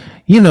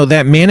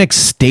 that manic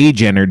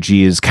stage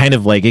energy is kind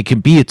of like, it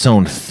can be its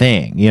own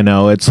thing.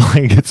 It's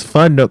like, it's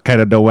fun to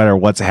kind of no matter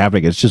what's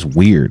happening. It's just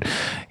weird.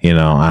 I don't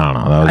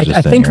know. That was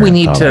just I think we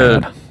need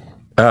to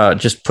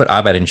just put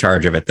Abed in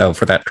charge of it, though,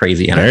 for that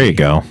crazy energy. There you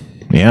go.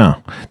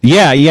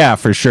 Yeah,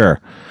 for sure.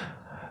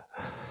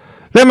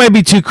 That might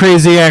be too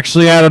crazy,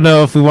 actually. I don't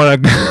know if we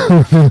want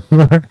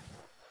to.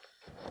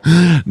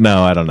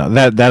 No, I don't know.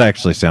 That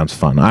actually sounds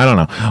fun. I don't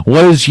know.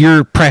 What does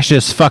your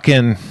precious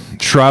fucking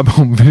Shrub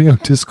Home Video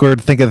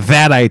Discord think of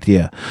that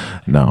idea?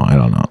 No, I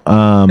don't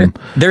know.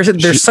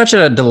 There's such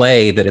a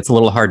delay that it's a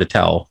little hard to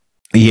tell.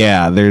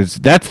 Yeah, that's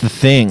the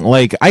thing.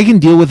 Like, I can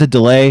deal with a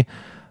delay,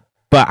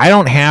 but I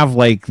don't have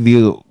like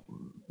the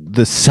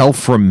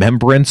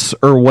self-remembrance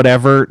or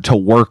whatever to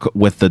work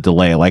with the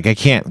delay. Like I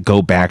can't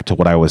go back to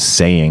what I was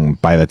saying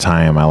by the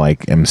time I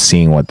like am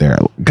seeing what they're,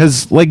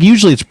 because like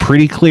usually it's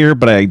pretty clear,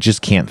 but I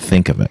just can't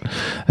think of it.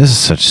 This is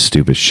such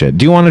stupid shit.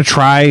 Do you want to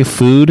try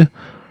food?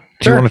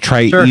 Do you want to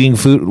try eating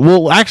food?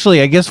 Well,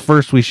 actually, I guess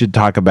first we should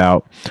talk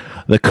about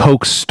the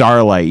Coke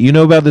Starlight. You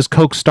know about this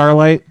Coke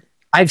Starlight?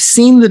 I've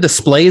seen the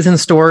displays in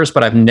stores,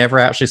 but I've never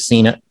actually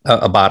seen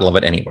a bottle of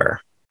it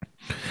anywhere.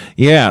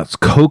 Yeah, it's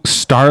Coke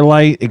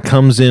Starlight. It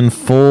comes in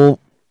full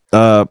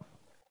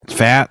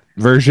fat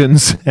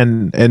versions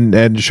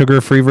and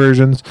sugar free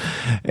versions,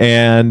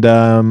 and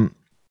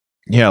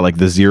yeah, like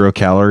the 0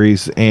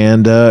 calories,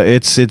 and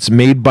it's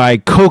made by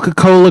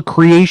Coca-Cola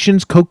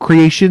Creations, Coke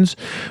Creations,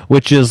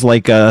 which is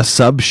like a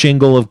sub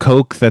shingle of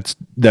Coke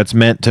that's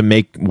meant to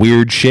make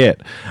weird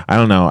shit. I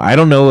don't know. I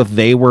don't know if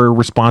they were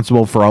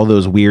responsible for all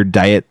those weird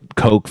Diet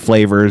Coke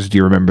flavors. Do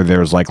you remember there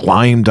was like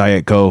lime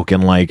Diet Coke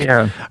and like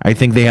I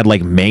think they had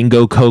like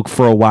mango Coke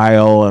for a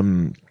while.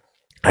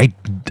 I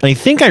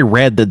think I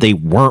read that they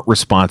weren't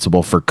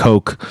responsible for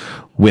Coke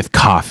with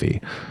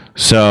coffee.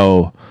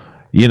 So,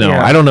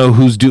 I don't know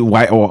who's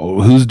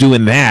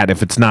doing that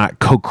if it's not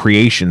Coke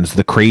Creations,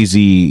 the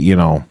crazy,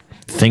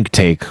 think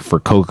tank for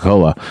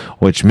Coca-Cola,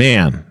 which,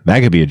 man, that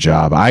could be a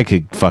job. I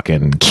could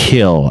fucking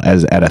kill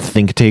as at a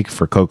think tank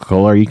for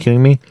Coca-Cola. Are you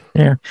kidding me?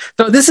 Yeah.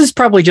 So this is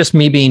probably just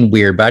me being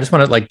weird, but I just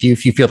want to do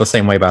if you feel the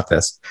same way about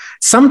this.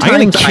 Sometimes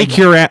I'm gonna kick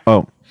your ass.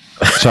 Oh,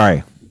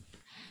 sorry.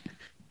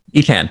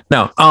 You can.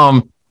 No.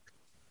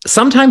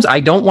 Sometimes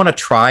I don't want to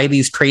try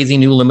these crazy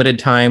new limited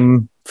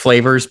time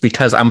flavors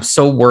because I'm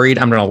so worried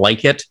I'm going to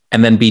like it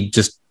and then be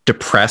just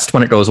depressed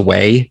when it goes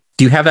away.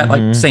 Do you have that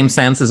like same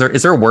sense? Is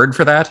there a word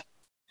for that?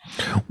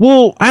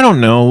 Well, I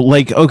don't know.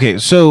 Like, okay,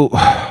 so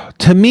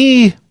to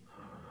me,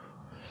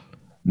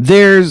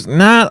 there's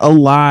not a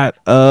lot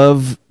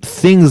of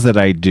things that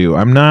I do.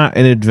 I'm not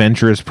an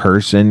adventurous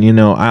person.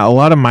 A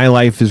lot of my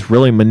life is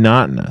really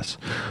monotonous.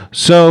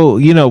 So,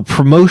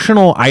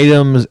 promotional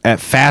items at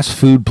fast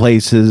food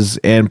places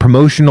and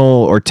promotional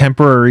or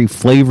temporary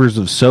flavors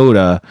of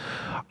soda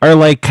are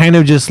like kind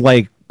of just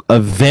like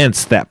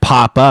events that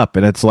pop up.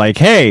 And it's like,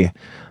 hey,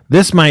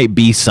 this might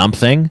be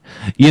something,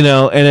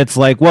 and it's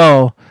like,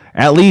 well,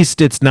 at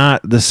least it's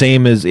not the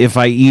same as if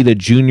I eat a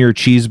junior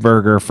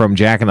cheeseburger from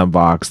Jack in the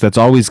Box. That's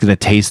always going to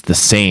taste the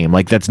same.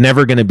 Like, that's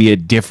never going to be a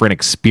different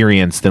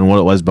experience than what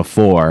it was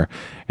before.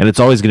 And it's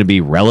always going to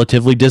be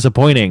relatively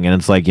disappointing. And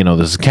it's like,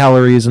 this is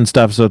calories and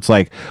stuff. So it's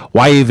like,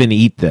 why even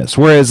eat this?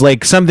 Whereas,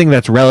 like, something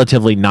that's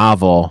relatively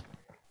novel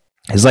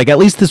is like, at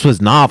least this was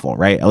novel,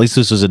 right? At least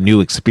this was a new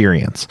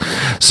experience.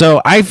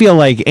 So I feel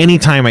like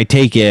anytime I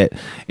take it,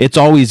 it's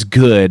always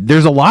good.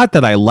 There's a lot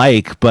that I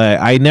like, but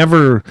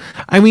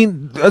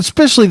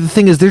especially the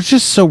thing is, they're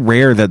just so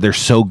rare that they're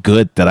so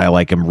good that I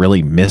like am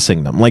really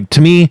missing them. Like,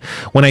 to me,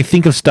 when I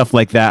think of stuff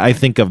like that, I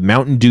think of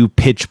Mountain Dew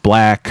Pitch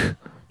Black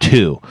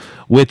 2,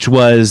 which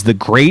was the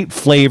great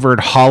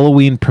flavored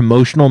Halloween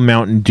promotional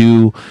Mountain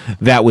Dew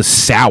that was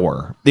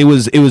sour. It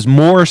was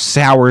more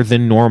sour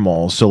than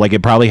normal, so like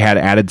it probably had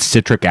added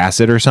citric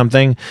acid or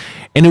something,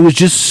 and it was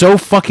just so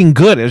fucking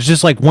good. It was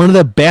just like one of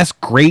the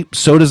best grape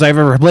sodas I've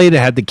ever played. It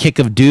had the kick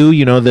of dew,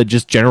 the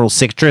just general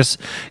citrus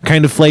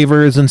kind of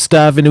flavors and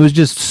stuff, and it was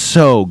just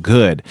so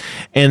good.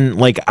 And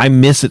like, I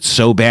miss it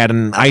so bad,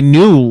 and I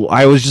knew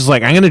I was just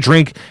like, I'm gonna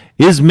drink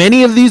as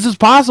many of these as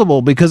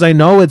possible because I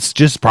know it's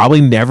just probably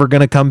never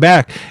going to come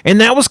back. And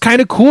that was kind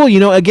of cool.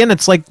 Again,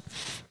 it's like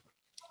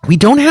we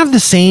don't have the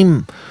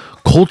same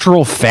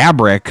cultural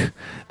fabric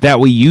that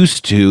we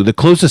used to. The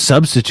closest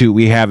substitute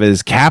we have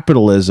is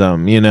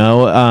capitalism,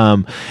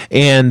 and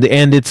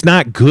it's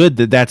not good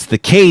that that's the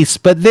case,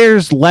 but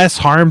there's less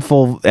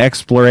harmful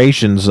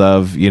explorations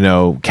of,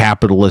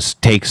 capitalist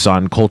takes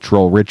on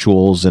cultural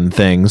rituals and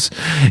things,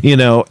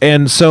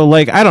 and so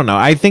like, I don't know.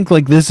 I think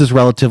like this is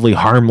relatively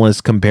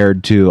harmless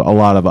compared to a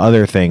lot of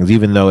other things,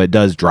 even though it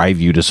does drive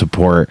you to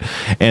support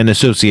and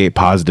associate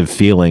positive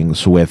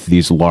feelings with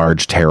these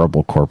large,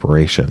 terrible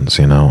corporations,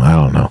 I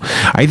don't know.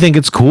 I think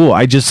it's cool.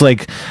 I just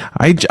like,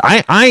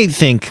 I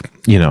think,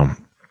 I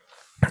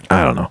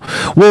don't know.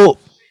 Well,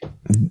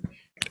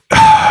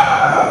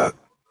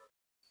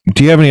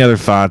 do you have any other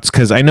thoughts?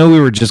 Because I know we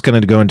were just going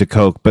to go into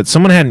Coke, but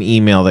someone had an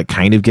email that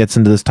kind of gets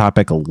into this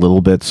topic a little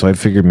bit, so I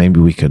figured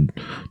maybe we could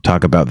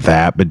talk about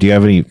that. But do you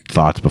have any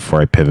thoughts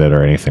before I pivot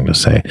or anything to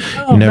say?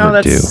 You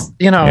never do.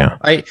 Yeah.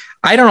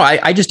 I don't know.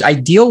 I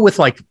deal with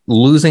like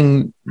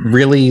losing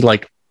really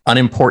like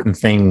unimportant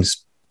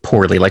things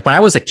poorly. Like when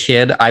I was a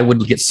kid, I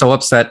would get so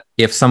upset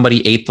if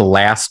somebody ate the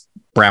last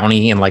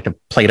brownie and like a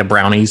plate of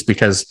brownies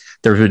because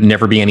there would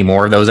never be any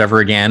more of those ever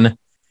again,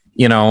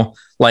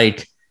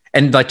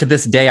 and like to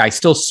this day, I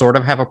still sort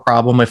of have a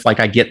problem if like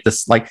I get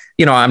this, like,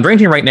 I'm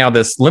drinking right now,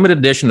 this limited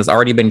edition has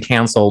already been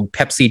canceled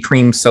Pepsi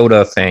cream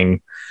soda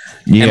thing.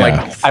 Yeah. And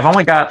like, I've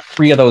only got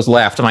 3 of those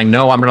left and I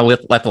know I'm going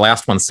to let the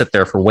last one sit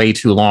there for way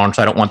too long.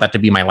 So I don't want that to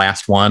be my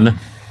last one.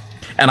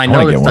 And I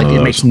know it's like,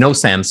 it makes no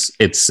sense.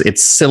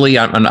 It's silly.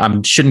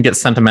 I shouldn't get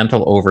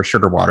sentimental over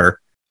sugar water,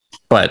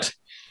 but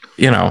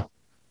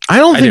I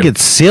don't think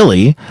it's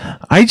silly.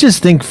 I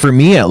just think, for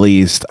me at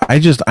least,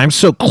 I'm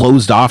so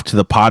closed off to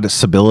the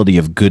possibility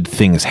of good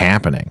things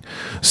happening.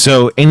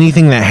 So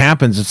anything that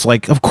happens, it's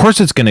like, of course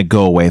it's going to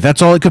go away.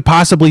 That's all it could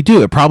possibly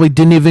do. It probably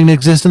didn't even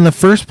exist in the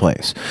first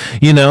place,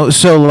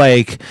 So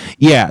like,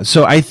 yeah.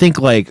 So I think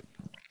like,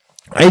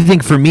 I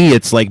think for me,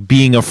 it's like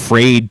being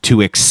afraid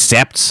to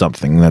accept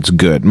something that's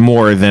good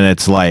more than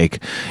it's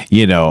like,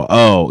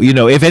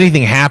 if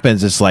anything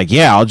happens, it's like,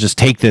 yeah, I'll just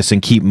take this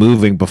and keep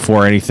moving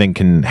before anything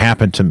can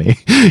happen to me,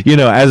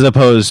 as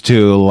opposed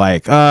to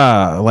like,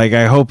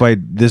 I hope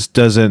this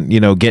doesn't,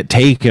 get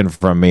taken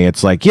from me.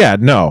 It's like, yeah,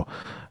 no,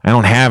 I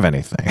don't have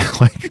anything.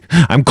 Like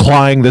I'm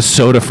clawing the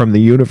soda from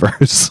the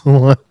universe.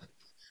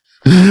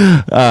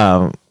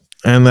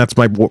 And that's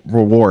my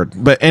reward.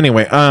 But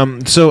anyway,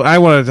 so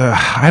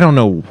I don't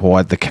know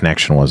what the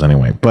connection was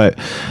anyway, but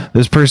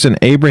this person,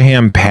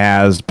 Abraham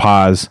Paz,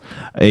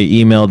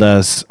 emailed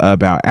us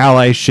about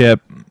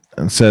allyship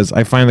and says,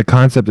 I find the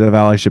concept of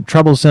allyship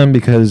troublesome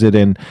because it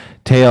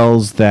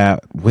entails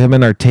that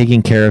women are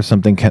taking care of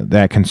something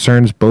that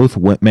concerns both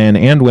men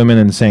and women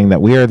and saying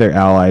that we are their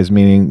allies,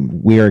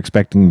 meaning we are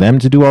expecting them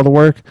to do all the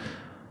work.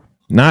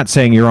 Not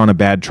saying you're on a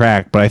bad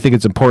track, but I think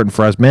it's important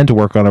for us men to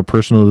work on our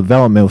personal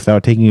development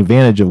without taking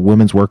advantage of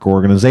women's work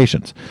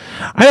organizations.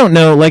 I don't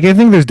know. Like, I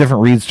think there's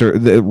different reads to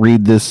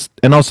read this.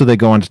 And also they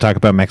go on to talk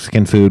about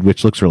Mexican food,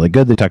 which looks really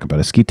good. They talk about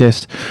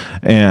esquites,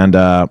 and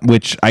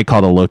which I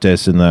call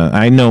elotes.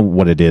 I know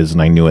what it is, and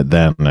I knew it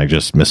then, and I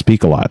just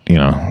misspeak a lot.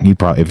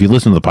 If you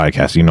listen to the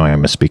podcast, I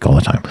misspeak all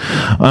the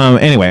time.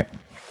 Anyway.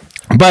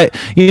 But,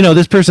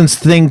 this person's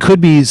thing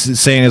could be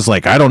saying is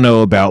like, I don't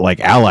know about like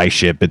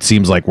allyship. It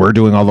seems like we're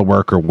doing all the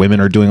work or women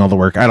are doing all the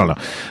work. I don't know.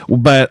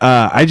 But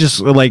I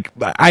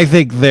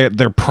think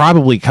they're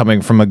probably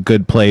coming from a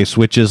good place,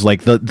 which is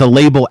like the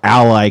label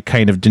ally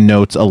kind of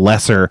denotes a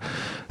lesser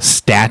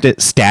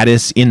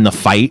status in the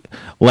fight.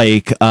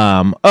 Like,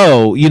 we're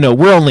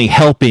only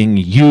helping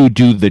you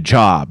do the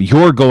job.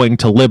 You're going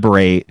to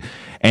liberate,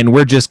 and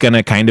we're just going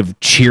to kind of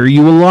cheer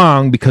you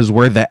along because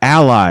we're the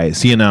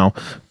allies,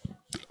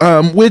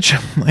 which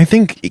I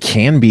think it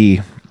can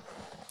be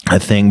a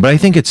thing, but I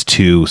think it's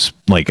too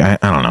I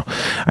don't know.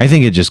 I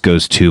think it just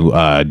goes too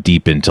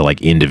deep into like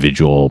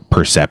individual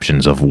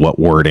perceptions of what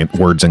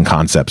words and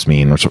concepts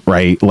mean,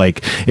 right?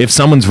 Like if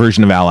someone's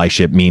version of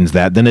allyship means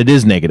that, then it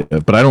is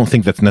negative, but I don't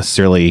think that's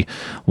necessarily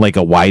like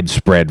a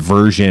widespread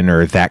version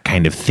or that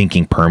kind of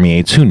thinking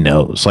permeates. Who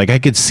knows? Like I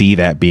could see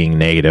that being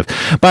negative,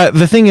 but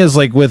the thing is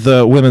like with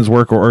the women's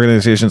work or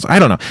organizations, I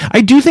don't know.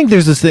 I do think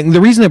there's this thing. The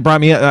reason I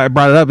brought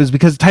it up is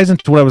because it ties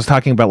into what I was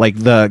talking about, like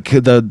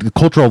the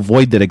cultural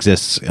void that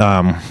exists,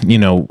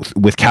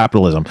 with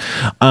capitalism.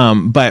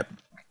 But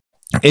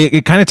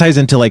it kind of ties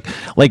into like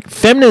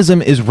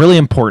feminism is really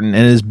important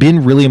and has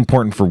been really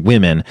important for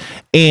women,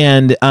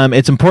 and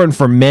it's important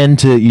for men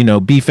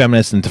to be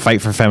feminists and to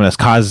fight for feminist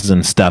causes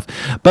and stuff,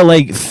 but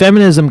like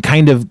feminism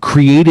kind of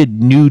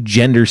created new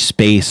gender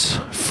space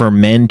for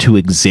men to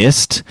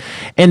exist,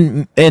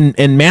 and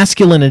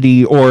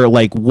masculinity, or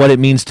like what it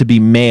means to be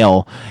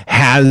male,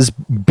 has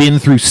been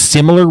through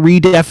similar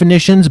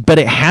redefinitions, but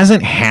it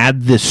hasn't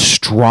had this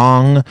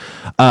strong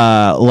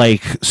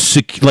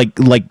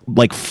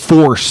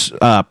force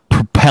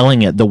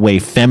propelling it the way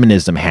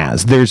feminism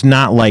has. There's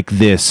not like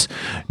this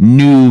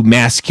new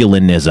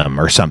masculinism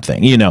or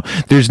something,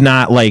 there's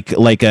not like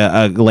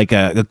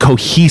a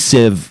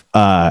cohesive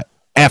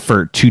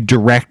effort to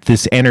direct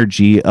this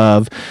energy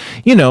of,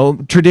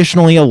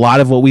 traditionally a lot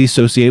of what we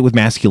associate with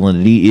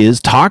masculinity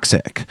is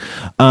toxic.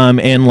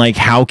 And like,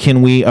 how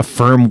can we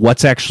affirm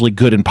what's actually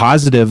good and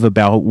positive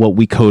about what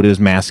we code as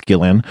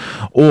masculine?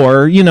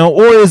 Or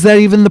is that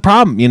even the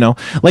problem?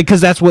 Like,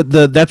 cause that's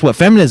what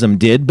feminism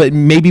did, but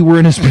maybe we're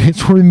in a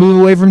space where we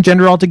move away from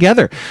gender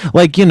altogether.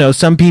 Like,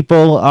 some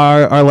people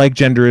are like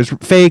gender is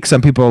fake.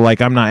 Some people are like,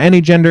 I'm not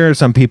any gender.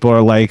 Some people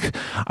are like,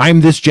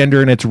 I'm this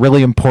gender and it's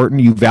really important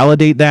you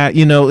validate that,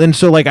 and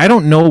so like I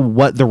don't know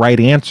what the right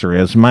answer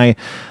is. My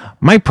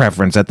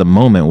preference at the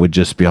moment would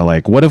just be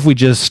like, what if we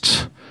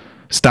just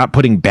stop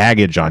putting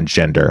baggage on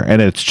gender, and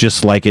it's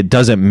just like it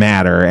doesn't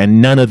matter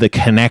and none of the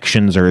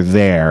connections are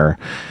there.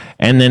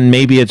 And then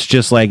maybe it's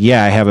just like,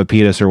 yeah, I have a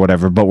penis or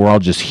whatever, but we're all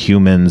just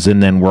humans,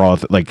 and then we're all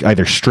like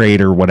either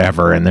straight or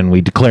whatever, and then we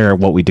declare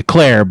what we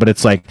declare. But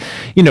it's like,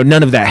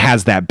 none of that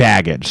has that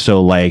baggage.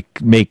 So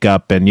like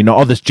makeup and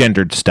all this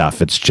gendered stuff,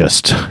 it's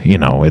just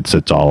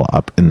it's all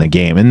up in the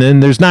game. And then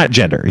there's not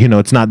gender,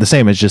 it's not the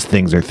same. It's just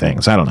things are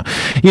things. I don't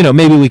know.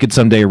 Maybe we could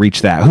someday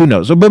reach that. Who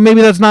knows? But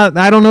maybe that's not.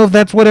 I don't know if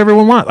that's what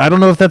everyone wants. I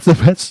don't know if that's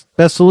the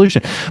best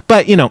solution.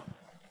 But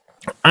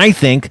I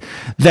think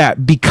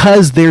that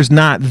because there's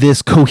not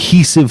this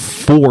cohesive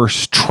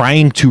force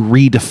trying to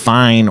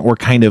redefine or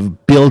kind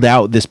of build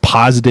out this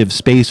positive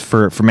space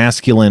for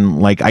masculine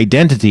like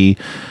identity,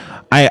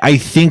 I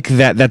think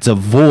that that's a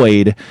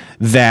void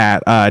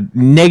that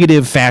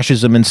negative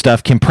fascism and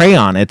stuff can prey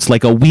on. It's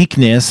like a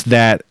weakness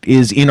that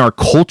is in our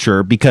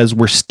culture because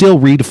we're still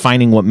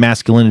redefining what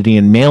masculinity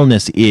and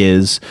maleness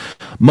is,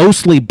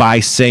 mostly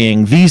by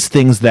saying these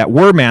things that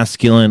were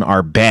masculine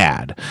are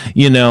bad,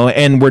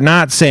 and we're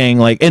not saying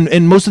like,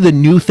 and most of the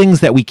new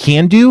things that we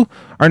can do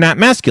are not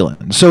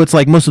masculine. So it's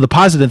like most of the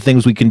positive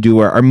things we can do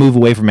are move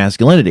away from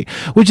masculinity,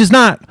 which is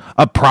not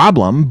a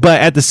problem.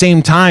 But at the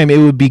same time, it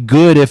would be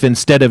good if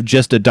instead of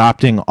just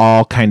adopting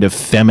all kind of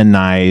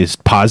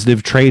feminized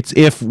positive traits,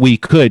 if we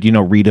could,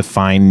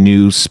 redefine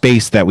new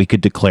space that we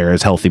could declare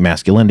as healthy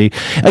masculinity.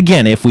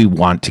 Again, if we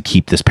want to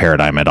keep this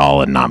paradigm at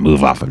all and not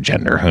move off of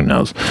gender, who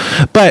knows?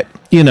 But,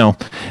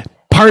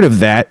 part of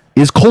that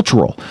is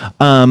cultural.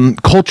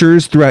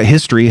 Cultures throughout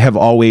history have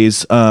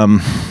always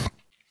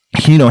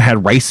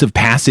had rites of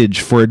passage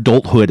for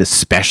adulthood,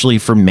 especially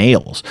for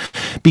males,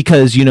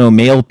 because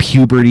male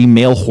puberty,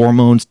 male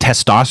hormones,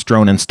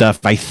 testosterone and stuff,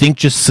 I think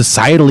just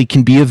societally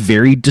can be a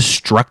very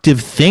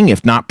destructive thing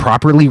if not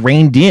properly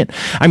reined in.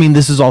 I mean,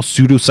 this is all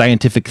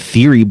pseudoscientific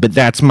theory, but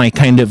that's my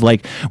kind of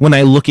like, when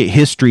I look at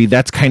history,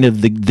 that's kind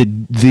of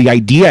the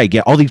idea I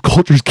get. All these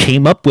cultures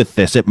came up with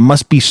this. It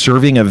must be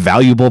serving a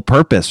valuable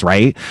purpose,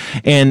 right?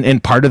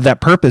 And part of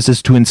that purpose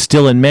is to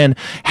instill in men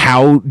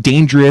how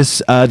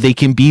dangerous they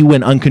can be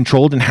when uncontrolled,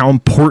 and how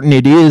important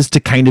it is to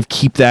kind of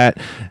keep that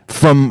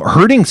from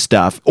hurting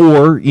stuff,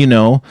 or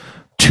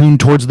tune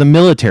towards the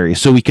military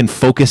so we can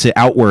focus it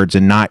outwards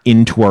and not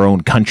into our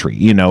own country.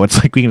 It's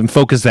like we can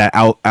focus that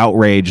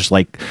outrage,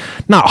 like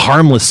not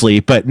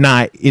harmlessly, but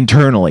not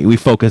internally. We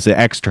focus it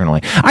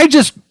externally. I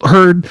just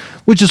heard,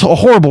 which is a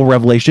horrible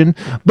revelation,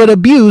 but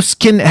abuse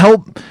can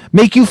help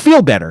make you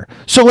feel better.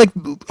 So like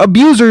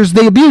abusers,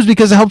 they abuse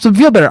because it helps them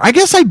feel better. I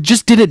guess I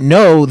just didn't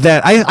know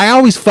that. I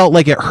always felt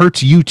like it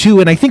hurts you too,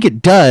 and I think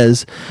it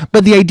does,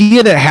 but the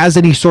idea that it has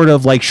any sort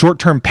of like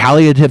short-term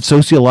palliative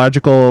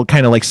sociological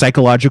kind of like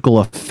psychological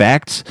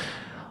effects,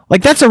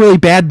 like that's a really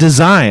bad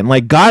design.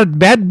 Like God,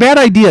 bad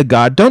idea,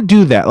 God, don't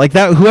do that. Like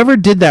that, whoever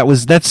did that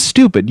that's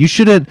stupid. You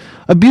shouldn't,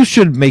 abuse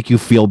should make you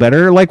feel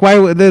better. Like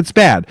why, that's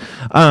bad.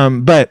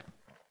 But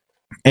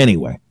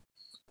anyway.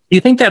 Do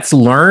you think that's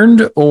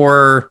learned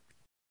or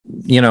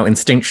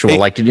instinctual?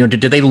 Like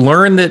did they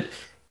learn that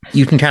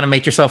you can kind of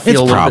make yourself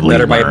feel a little bit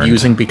better by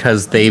abusing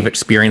because they've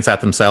experienced that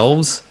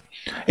themselves?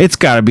 It's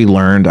got to be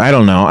learned. I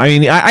don't know. I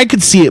mean, I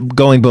could see it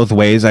going both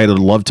ways. I'd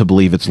love to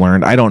believe it's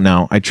learned. I don't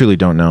know. I truly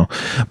don't know.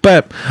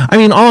 But I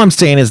mean, all I'm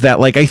saying is that,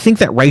 like, I think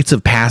that rites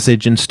of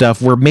passage and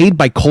stuff were made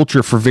by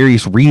culture for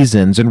various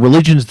reasons, and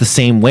religion's the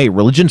same way.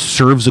 Religion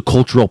serves a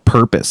cultural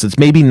purpose. It's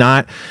maybe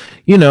not,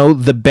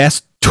 the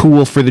best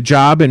tool for the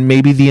job, and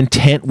maybe the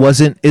intent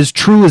wasn't as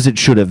true as it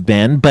should have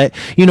been, but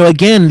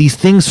again, these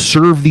things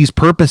serve these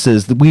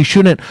purposes. We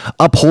shouldn't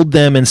uphold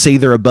them and say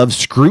they're above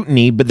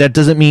scrutiny, but that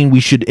doesn't mean we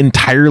should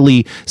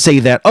entirely say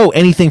that,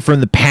 anything from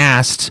the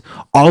past,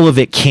 all of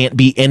it can't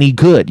be any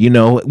good.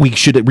 We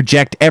should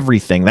reject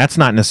everything. That's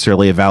not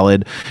necessarily a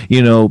valid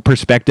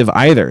perspective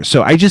either.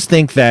 So I just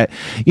think that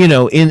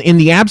in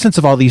the absence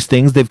of all these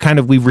things,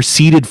 we've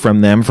receded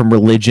from them, from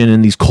religion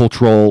and these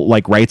cultural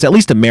like rights. At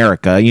least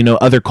America,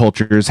 other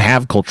cultures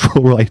have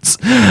cultural rights,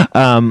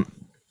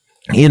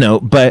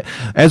 but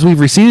as we've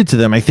receded to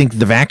them, I think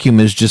the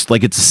vacuum is just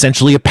like, it's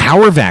essentially a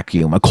power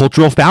vacuum, a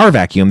cultural power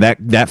vacuum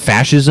that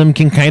fascism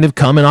can kind of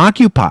come and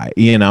occupy,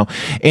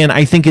 and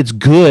I think it's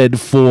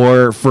good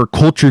for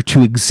culture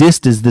to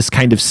exist as this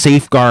kind of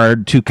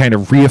safeguard to kind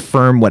of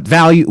reaffirm what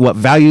value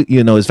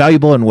is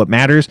valuable and what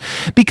matters,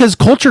 because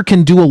culture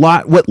can do a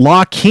lot what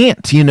law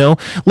can't.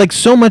 Like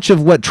so much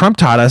of what Trump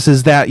taught us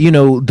is that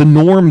the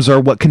norms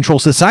are what control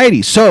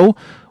society. So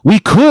we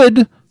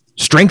could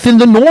strengthen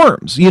the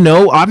norms.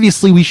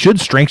 Obviously we should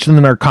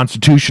strengthen our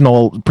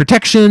constitutional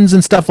protections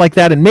and stuff like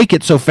that and make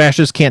it so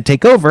fascists can't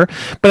take over.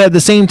 But at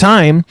the same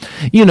time,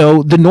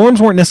 the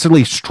norms weren't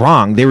necessarily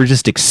strong. They were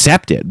just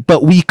accepted,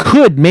 but we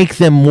could make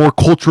them more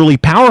culturally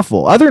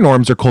powerful. Other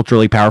norms are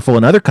culturally powerful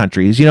in other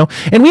countries,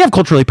 and we have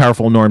culturally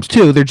powerful norms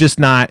too. They're just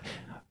not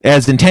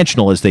as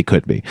intentional as they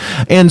could be.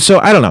 And so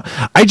I don't know.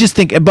 I just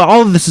think, but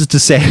all of this is to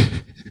say,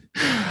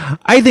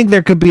 I think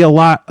there could be a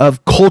lot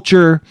of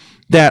culture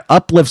that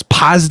uplifts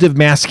positive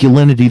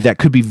masculinity that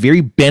could be very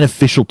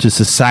beneficial to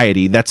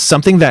society. That's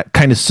something that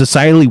kind of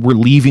societally we're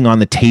leaving on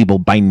the table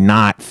by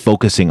not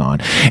focusing on.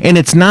 And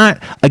it's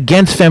not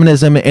against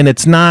feminism, and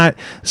it's not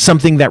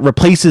something that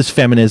replaces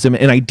feminism.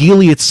 And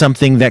ideally it's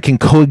something that can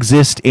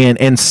coexist and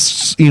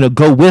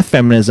go with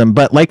feminism.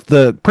 But like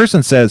the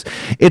person says,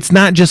 it's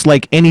not just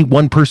like any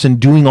one person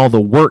doing all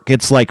the work.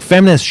 It's like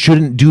feminists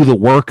shouldn't do the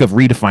work of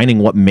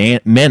redefining what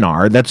men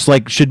are. That's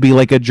like, should be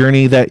like a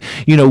journey that,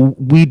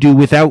 we do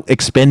without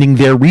expending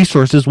their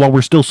resources while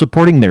we're still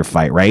supporting their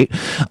fight, right?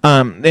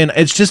 And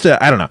it's just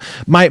I don't know.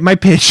 My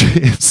pitch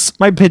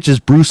is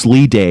Bruce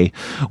Lee Day,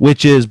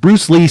 which is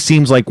Bruce Lee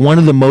seems like one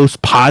of the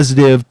most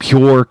positive,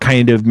 pure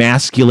kind of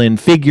masculine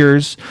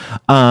figures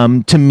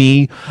to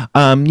me.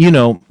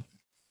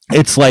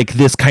 It's like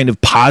this kind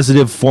of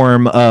positive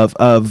form of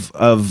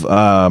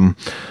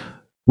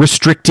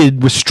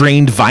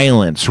restrained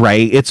violence,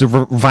 right? It's a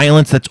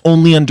violence that's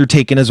only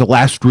undertaken as a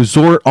last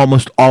resort,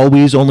 almost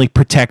always only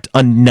protect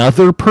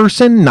another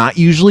person, not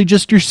usually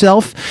just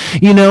yourself,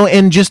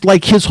 and just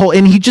like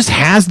and he just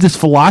has this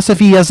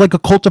philosophy. He has like a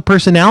cult of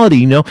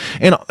personality,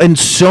 and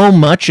so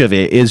much of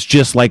it is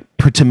just like,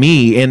 to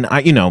me, and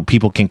I,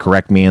 people can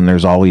correct me, and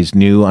there's always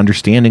new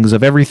understandings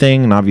of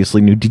everything, and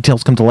obviously new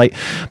details come to light,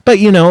 but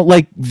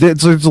like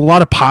there's a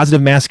lot of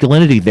positive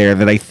masculinity there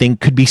that I think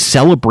could be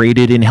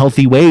celebrated in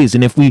healthy ways.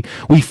 And if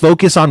we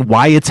focus on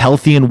why it's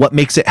healthy and what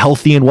makes it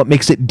healthy and what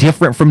makes it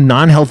different from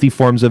non-healthy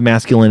forms of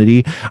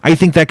masculinity, I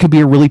think that could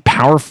be a really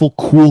powerful,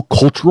 cool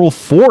cultural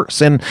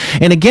force. And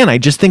again, I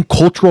just think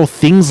cultural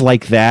things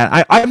like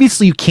that,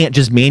 obviously you can't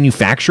just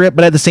manufacture it,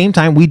 but at the same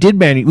time,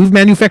 we've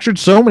manufactured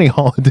so many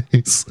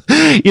holidays.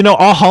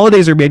 All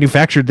holidays are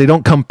manufactured. They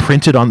don't come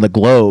printed on the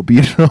globe.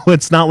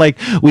 It's not like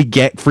we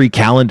get free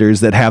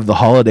calendars that have the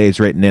holidays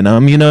written in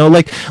them.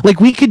 Like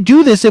we could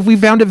do this if we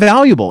found it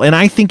valuable, and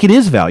I think it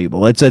is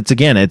valuable.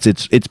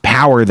 It's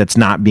power that's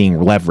not being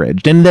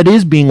leveraged, and that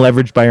is being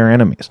leveraged by our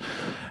enemies.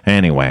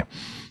 Anyway,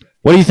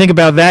 what do you think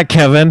about that,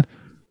 Kevin?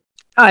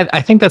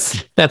 I think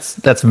that's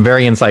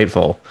very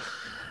insightful,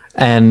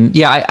 and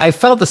yeah, I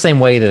felt the same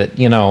way that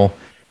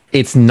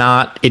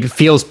it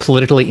feels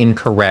politically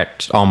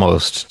incorrect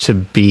almost to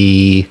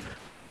be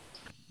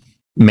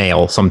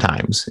male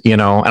sometimes,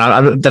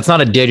 and that's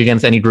not a dig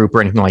against any group or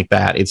anything like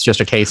that. It's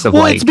just a case of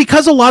it's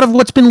because a lot of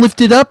what's been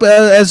lifted up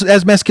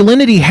as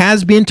masculinity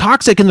has been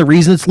toxic, and the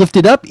reason it's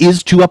lifted up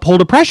is to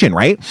uphold oppression,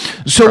 right?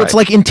 So right. It's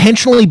like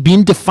intentionally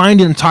being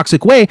defined in a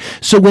toxic way.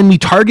 So when we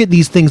target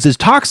these things as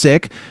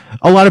toxic,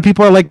 a lot of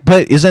people are like,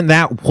 but isn't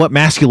that what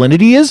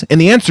masculinity is?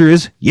 And the answer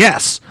is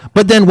yes.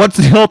 But then what's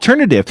the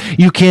alternative?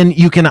 You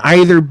can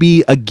either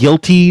be a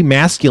guilty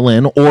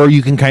masculine, or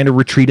you can kind of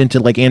retreat into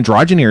like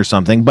androgyny or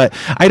something. But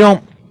I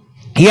don't.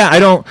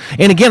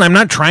 And again, I'm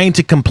not trying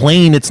to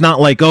complain. It's not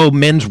like, oh,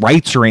 men's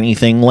rights or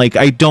anything. Like,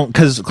 I don't,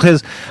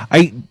 because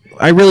I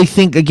really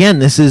think, again,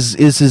 this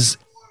is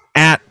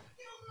at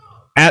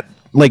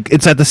like,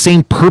 it's at the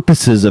same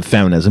purposes of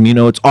feminism.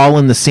 It's all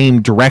in the same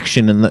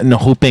direction, and the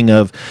hoping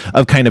of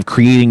kind of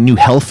creating new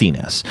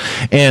healthiness.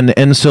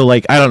 And so,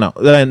 like, I don't know.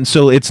 And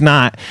so it's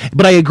not,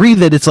 but I agree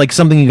that it's like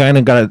something you kind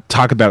of got to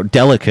talk about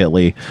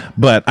delicately.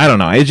 But I don't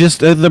know. It's just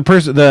the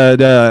person,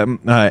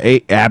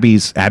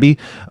 Abby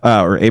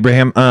or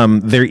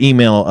Abraham, their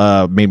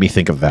email made me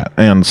think of that.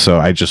 And so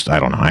I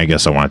don't know. I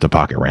guess I wanted to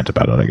pocket rant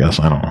about it. I guess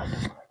I don't know.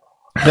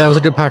 That was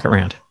a good pocket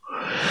rant.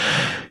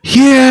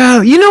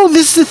 Yeah,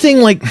 this is the thing,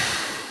 like,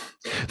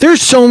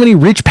 there's so many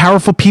rich,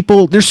 powerful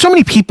people. There's so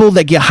many people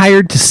that get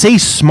hired to say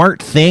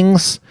smart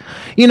things,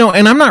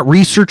 and I'm not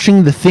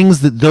researching the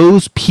things that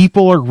those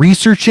people are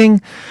researching,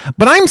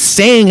 but I'm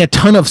saying a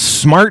ton of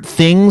smart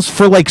things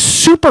for like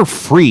super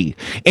free.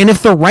 And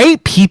if the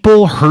right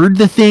people heard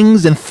the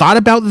things and thought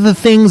about the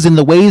things in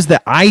the ways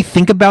that I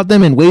think about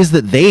them, in ways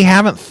that they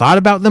haven't thought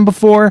about them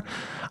before,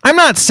 I'm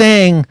not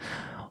saying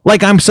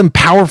like I'm some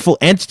powerful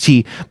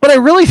entity, but I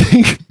really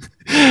think,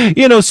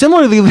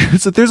 similarly,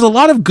 there's a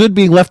lot of good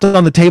being left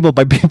on the table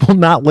by people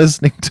not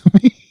listening to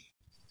me.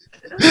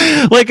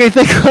 Like, I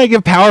think, like,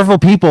 if powerful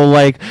people,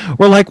 like,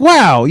 were like,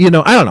 wow, I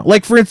don't know.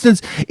 Like, for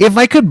instance, if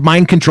I could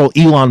mind control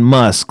Elon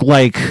Musk,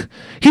 like,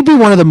 he'd be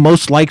one of the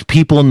most liked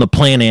people on the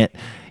planet.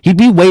 He'd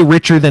be way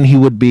richer than he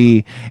would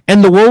be,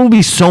 and the world would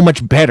be so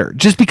much better.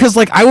 Just because,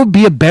 like, I would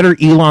be a better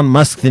Elon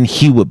Musk than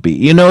he would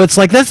be. It's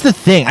like, that's the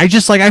thing.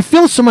 I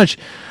feel so much,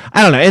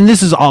 I don't know, and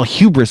this is all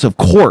hubris, of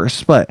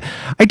course, but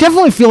I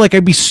definitely feel like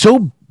I'd be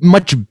so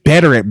much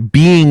better at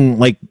being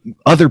like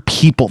other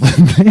people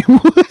than they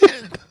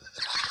would.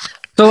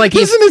 So, like,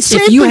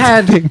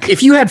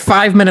 if you had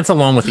 5 minutes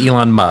alone with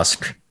Elon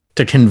Musk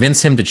to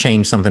convince him to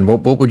change something,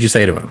 what would you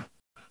say to him?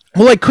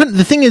 Well, I couldn't.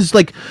 The thing is,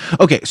 like,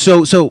 okay,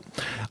 so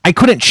I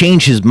couldn't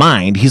change his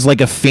mind. He's like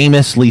a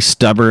famously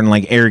stubborn,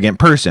 like, arrogant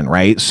person,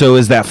 right? So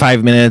is that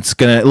 5 minutes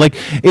gonna, like,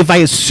 if I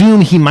assume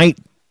he might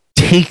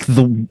take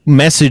the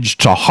message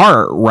to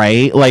heart,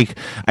 right? Like,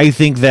 I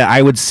think that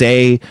I would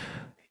say,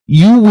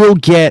 you will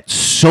get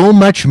so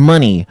much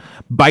money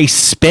by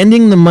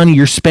spending the money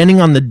you're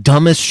spending on the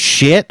dumbest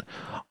shit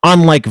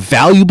on like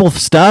valuable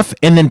stuff,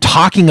 and then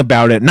talking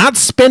about it, not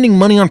spending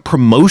money on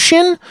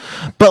promotion,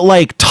 but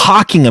like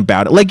talking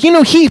about it. Like,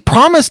 he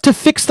promised to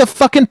fix the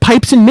fucking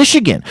pipes in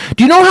Michigan.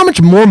 Do you know how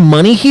much more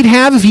money he'd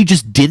have if he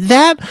just did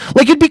that?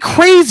 Like, it'd be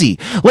crazy.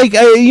 Like,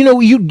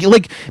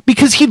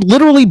 because he'd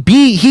literally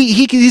be,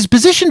 he's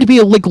positioned to be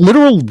a like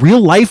literal real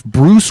life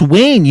Bruce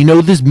Wayne,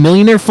 this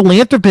millionaire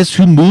philanthropist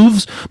who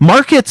moves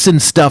markets and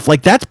stuff.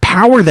 Like, that's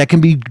power that can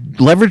be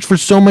leveraged for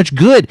so much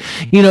good.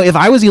 If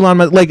I was Elon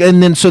Musk, like,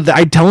 and then so that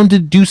I'd tell him to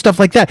do stuff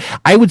like that,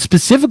 I would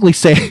specifically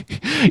say,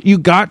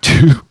 you have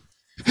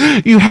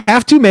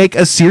to make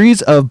a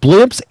series of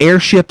blimps,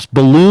 airships,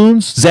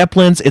 balloons,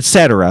 zeppelins,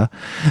 etc.,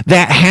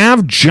 that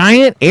have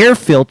giant air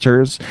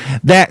filters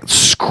that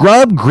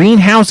scrub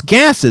greenhouse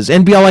gases,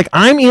 and be all like,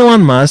 I'm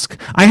Elon Musk.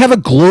 I have a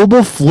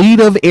global fleet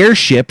of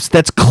airships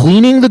that's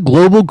cleaning the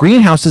global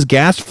greenhouse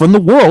gas from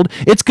the world.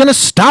 It's going to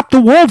stop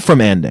the world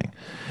from ending.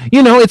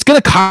 It's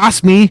going to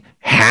cost me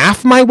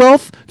half my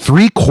wealth,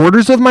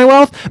 3/4 of my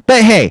wealth.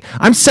 But hey,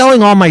 I'm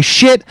selling all my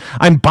shit.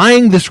 I'm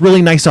buying this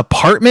really nice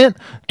apartment.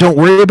 Don't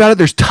worry about it.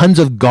 There's tons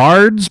of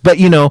guards. But,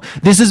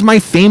 this is my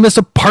famous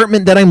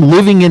apartment that I'm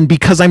living in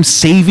because I'm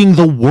saving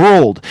the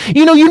world.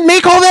 You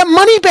make all that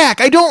money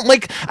back. I don't know.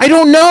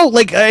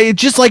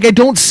 I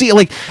don't see,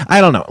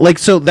 I don't know.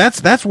 So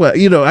that's what,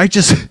 I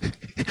just...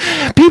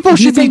 People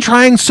should be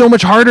trying so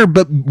much harder,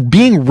 but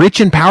being rich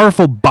and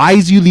powerful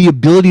buys you the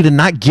ability to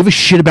not give a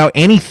shit about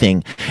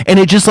anything. And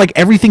it just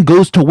everything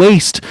goes to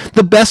waste.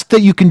 The best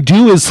that you can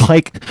do is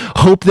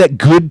hope that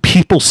good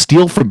people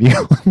steal from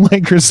you,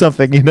 or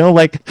something,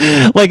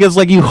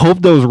 it's you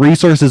hope those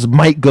resources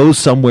might go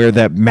somewhere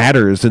that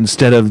matters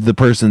instead of the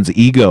person's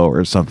ego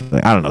or something.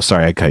 I don't know.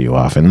 Sorry, I cut you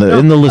off. And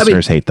the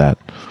listeners hate that.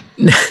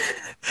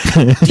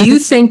 Do you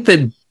think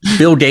that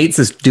Bill Gates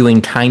is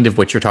doing kind of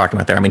what you're talking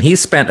about there? I mean,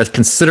 he's spent a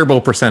considerable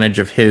percentage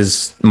of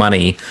his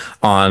money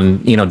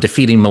on,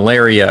 defeating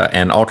malaria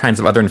and all kinds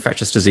of other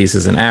infectious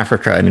diseases in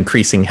Africa and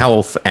increasing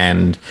health.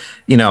 And,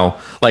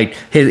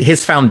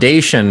 his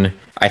foundation,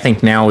 I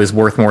think now is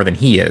worth more than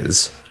he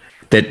is,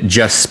 that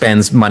just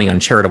spends money on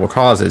charitable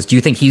causes. Do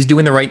you think he's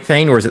doing the right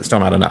thing, or is it still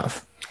not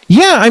enough?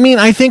 Yeah, I mean,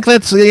 I think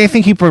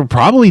he would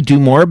probably do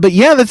more, but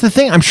yeah, that's the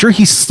thing. I'm sure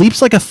he sleeps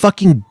like a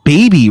fucking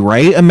baby,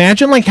 right?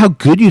 Imagine how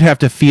good you'd have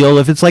to feel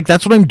if it's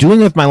that's what I'm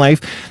doing with my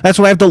life. That's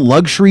what I have the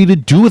luxury to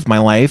do with my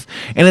life,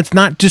 and it's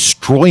not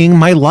destroying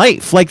my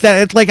life like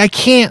that. I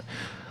can't,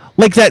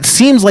 that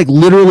seems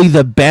literally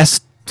the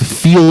best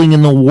feeling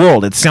in the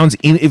world. It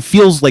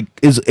feels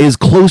as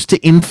close to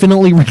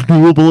infinitely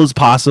renewable as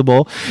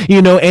possible.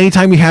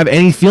 Anytime you have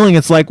any feeling,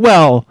 it's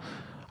well,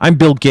 I'm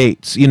Bill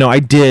Gates.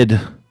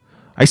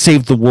 I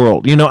saved the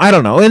world, I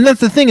don't know. And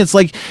that's the thing. It's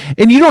and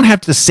you don't have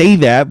to say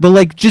that,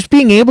 but just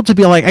being able to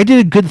be I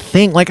did a good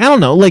thing. I don't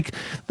know,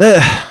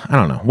 I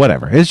don't know,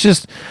 whatever. It's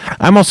just,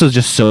 I'm also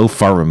just so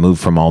far removed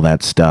from all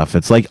that stuff.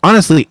 It's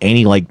honestly,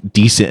 any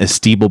decent,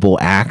 esteemable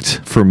act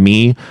for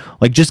me,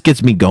 just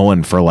gets me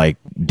going for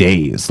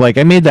days.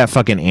 I made that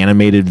fucking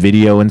animated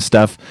video and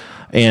stuff.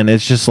 And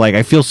it's just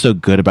I feel so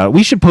good about it.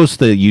 We should post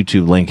the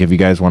YouTube link if you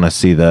guys want to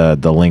see the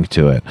link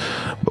to it,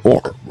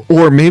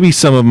 or maybe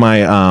some of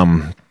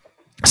my,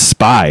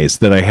 spies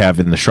that I have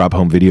in the Schraub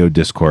Home Video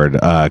Discord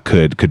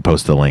could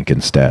post the link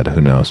instead.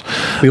 Who knows?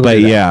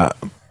 But yeah,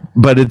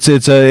 but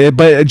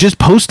but just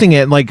posting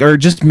it or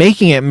just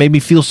making it made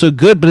me feel so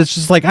good. But it's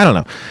just I don't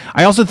know.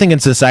 I also think in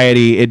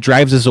society it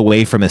drives us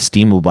away from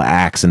esteemable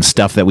acts and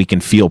stuff that we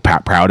can feel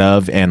proud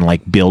of and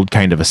build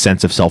kind of a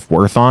sense of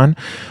self-worth on.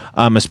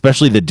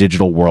 Especially the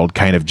digital world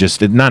kind of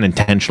just, not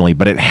intentionally,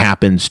 but it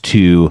happens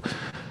to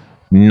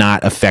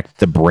not affect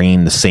the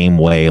brain the same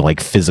way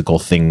physical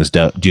things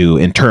do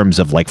in terms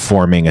of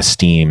forming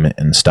esteem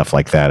and stuff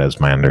like that, is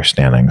my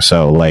understanding.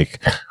 So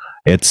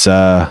it's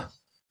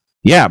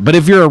yeah, but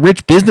if you're a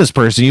rich business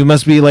person, you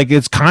must be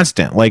it's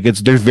constant.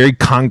 There's very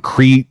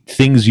concrete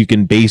things you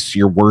can base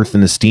your worth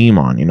and esteem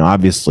on.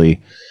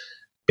 Obviously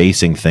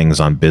basing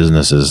things on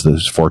businesses,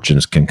 those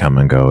fortunes can come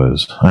and go,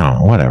 is, I don't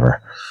know, whatever.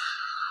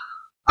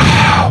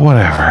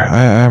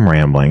 I'm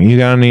rambling. You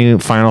got any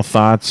final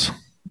thoughts?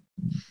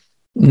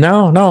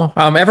 No.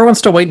 Everyone's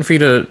still waiting for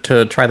you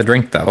to try the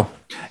drink, though.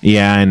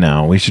 Yeah, I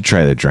know. We should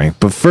try the drink.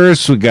 But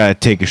first, we got to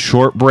take a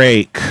short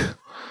break.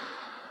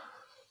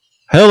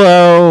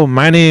 Hello,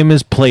 my name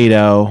is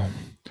Play-Doh.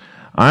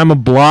 I'm a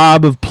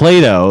blob of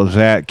Play-Doh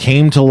that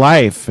came to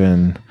life,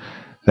 and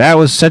that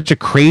was such a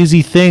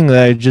crazy thing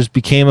that I just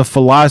became a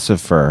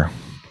philosopher.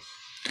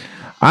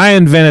 I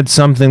invented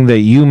something that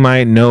you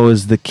might know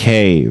as the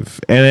cave,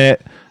 and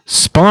it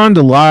spawned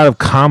a lot of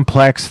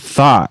complex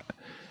thought.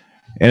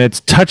 And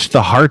it's touched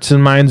the hearts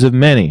and minds of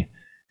many.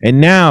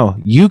 And now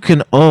you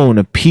can own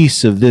a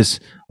piece of this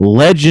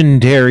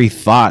legendary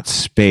thought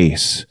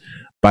space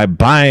by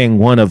buying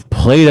one of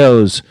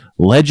Plato's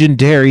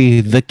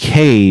legendary The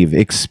Cave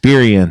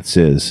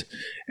experiences.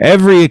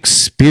 Every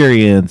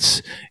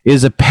experience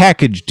is a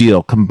package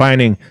deal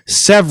combining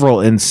several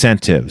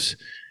incentives.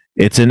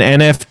 It's an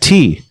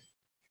NFT.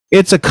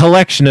 It's a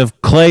collection of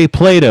clay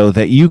Play-Doh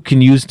that you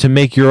can use to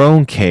make your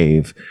own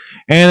cave.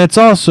 And it's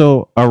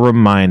also a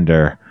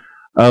reminder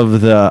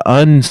of the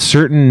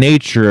uncertain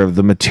nature of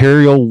the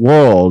material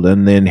world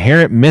and the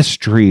inherent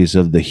mysteries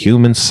of the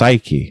human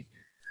psyche.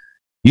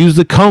 Use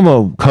the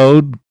Como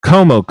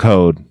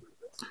code.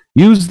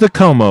 Use the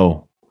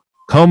Como.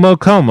 Como.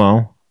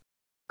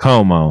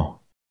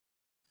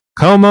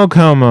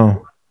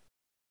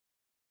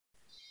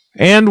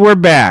 And we're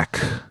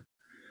back.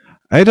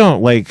 I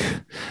don't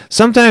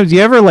sometimes you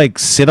ever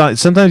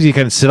sometimes you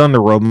can sit on the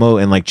remote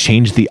and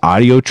change the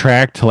audio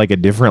track to a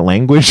different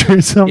language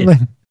or something.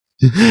 Yeah.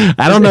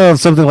 I don't know if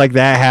something like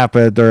that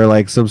happened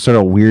or some sort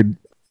of weird,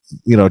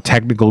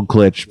 technical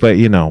glitch, but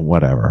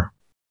whatever.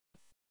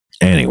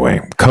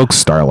 Anyway, Coke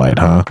Starlight,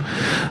 huh?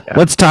 Yeah.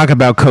 Let's talk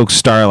about Coke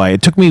Starlight.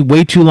 It took me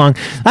way too long.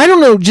 I don't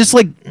know, just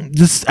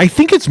this, I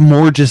think it's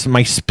more just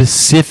my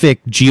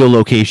specific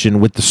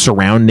geolocation with the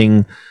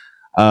surrounding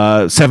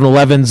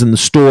 7-Elevens and the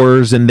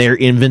stores and their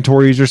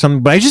inventories or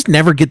something, but I just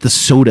never get the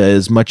soda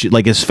as much,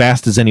 like as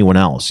fast as anyone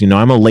else.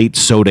 I'm a late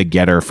soda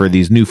getter for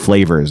these new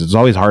flavors. It's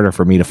always harder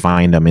for me to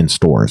find them in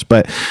stores,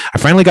 but I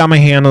finally got my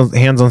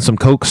hands on some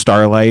Coke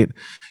Starlight.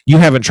 You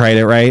haven't tried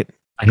it, right?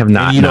 I have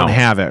not. And you don't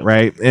have it,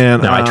 right?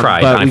 And no, I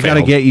tried, but we got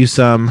to get you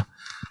some.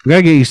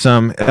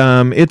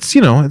 It's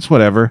it's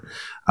whatever.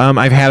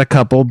 I've had a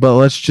couple, but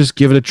let's just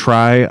give it a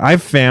try.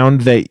 I've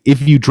found that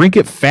if you drink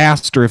it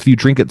fast or if you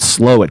drink it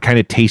slow, it kind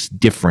of tastes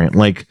different.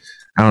 Like,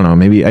 I don't know,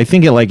 maybe I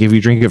think if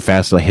you drink it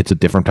fast, it hits a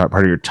different part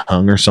of your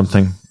tongue or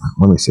something.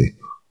 Let me see.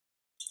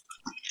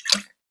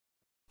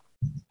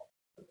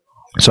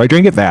 So I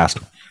drink it fast,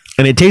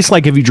 and it tastes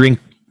like if you drink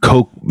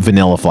Coke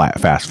vanilla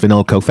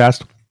Coke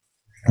fast,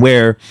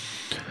 where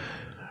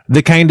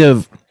the kind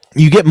of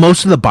you get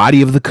most of the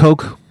body of the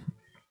Coke.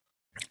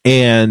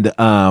 And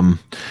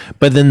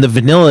but then the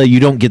vanilla,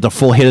 you don't get the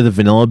full hit of the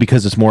vanilla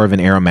because it's more of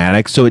an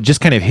aromatic, so it just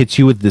kind of hits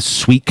you with this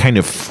sweet kind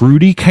of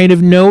fruity kind of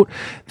note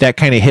that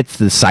kind of hits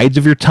the sides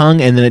of your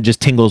tongue, and then it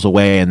just tingles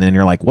away, and then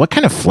you're like, what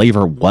kind of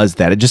flavor was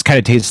that? It just kind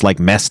of tastes like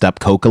messed up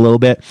Coke a little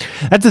bit.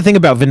 That's the thing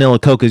about vanilla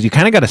Coke, is you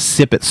kind of got to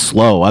sip it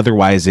slow,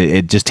 otherwise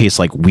it just tastes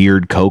like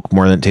weird Coke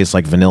more than it tastes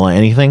like vanilla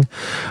anything.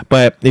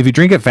 But if you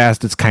drink it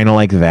fast, it's kind of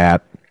like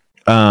that.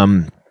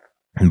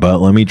 But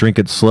let me drink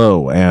it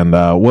slow. And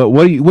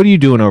what are you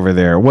doing over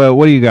there?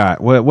 What do you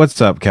got? What's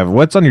up, Kevin?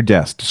 What's on your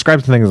desk?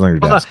 Describe some things on your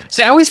desk.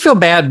 See, I always feel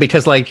bad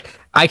because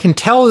I can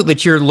tell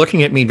that you're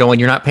looking at me going,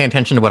 you're not paying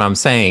attention to what I'm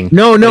saying.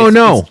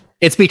 No.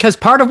 It's because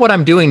part of what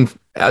I'm doing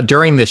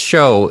during this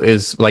show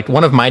is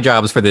one of my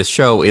jobs for this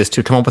show is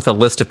to come up with a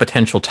list of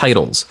potential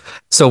titles.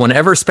 So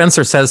whenever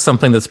Spencer says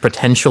something that's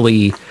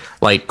potentially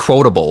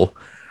quotable,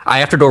 I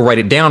have to go write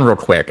it down real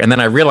quick, and then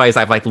I realize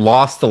I've like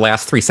lost the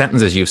last three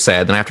sentences you've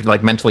said, and I have to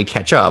like mentally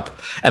catch up,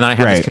 and then I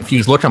have this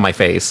confused look on my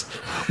face.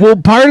 Well,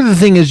 part of the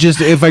thing is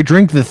just if I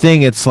drink the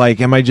thing, it's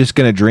like, am I just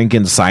going to drink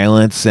in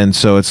silence? And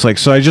so it's like,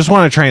 so I just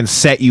want to try and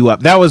set you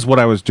up. That was what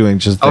I was doing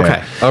just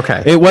there.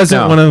 Okay. It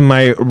wasn't one of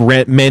my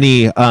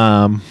many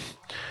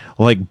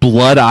like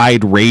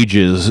blood-eyed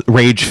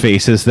rage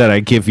faces that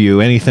I give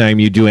you anytime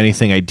you do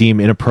anything I deem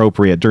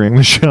inappropriate during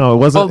the show.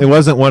 It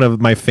wasn't one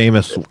of my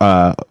famous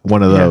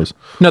one of those.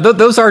 No,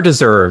 those are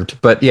deserved,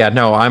 but yeah,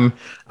 no, I'm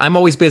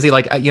always busy.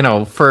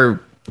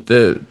 For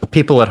the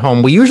people at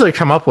home, we usually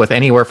come up with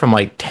anywhere from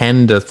like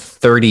 10 to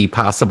 30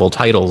 possible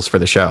titles for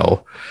the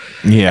show.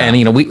 Yeah.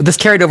 And this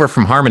carried over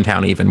from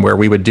Harmontown, even, where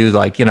we would do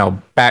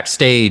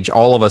backstage,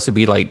 all of us would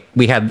be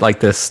we had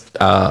this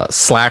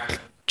Slack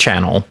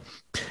channel,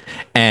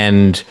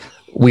 and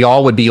we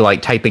all would be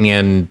typing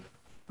in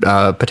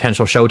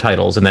potential show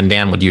titles, and then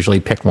Dan would usually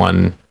pick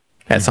one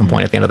at some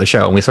point at the end of the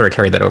show, and we sort of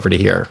carried that over to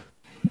here.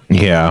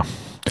 Yeah,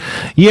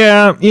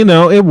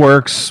 it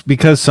works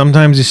because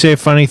sometimes you say a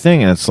funny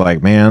thing and it's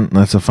like, man,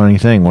 that's a funny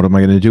thing. What am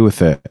I going to do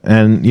with it?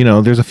 And,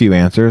 there's a few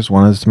answers.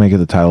 One is to make it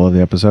the title of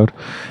the episode,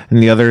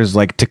 and the other is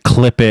to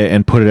clip it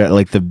and put it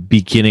at the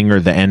beginning or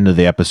the end of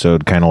the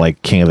episode, kind of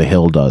like King of the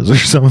Hill does or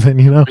something,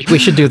 We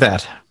should do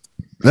that.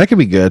 That could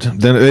be good.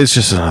 Then it's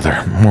just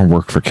more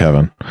work for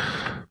Kevin.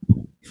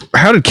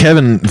 How did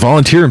Kevin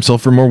volunteer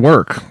himself for more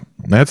work?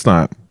 That's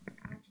not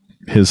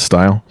his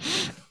style.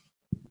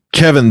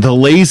 Kevin, the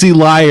lazy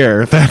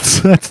liar. That's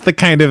the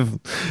kind of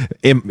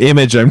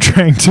image I'm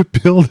trying to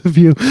build of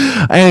you.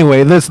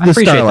 Anyway, the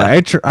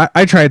Starlight.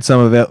 I tried some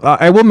of it.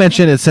 I will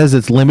mention it says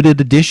it's limited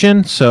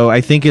edition, so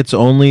I think it's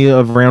only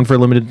around for a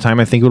limited time.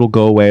 I think it'll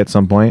go away at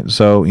some point.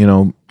 So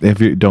if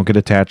you don't get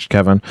attached,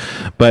 Kevin.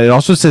 But it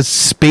also says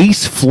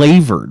space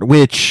flavored,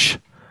 which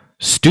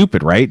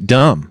stupid, right?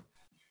 Dumb.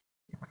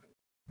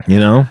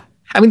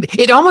 I mean,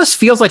 it almost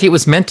feels like it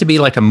was meant to be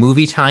like a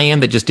movie tie-in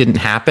that just didn't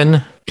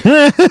happen. You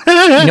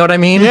know what I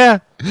mean?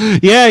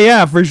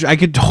 Yeah. For sure. I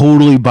could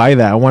totally buy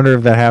that. I wonder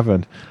if that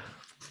happened.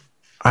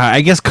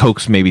 I guess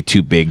Coke's maybe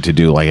too big to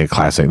do a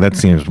classic. That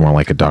seems more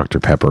like a Dr.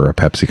 Pepper or a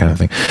Pepsi kind of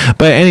thing.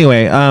 But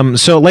anyway,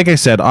 so like I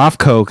said, off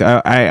Coke,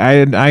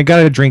 I got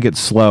to drink it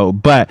slow.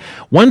 But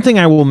one thing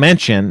I will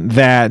mention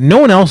that no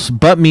one else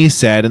but me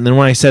said, and then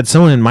when I said,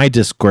 someone in my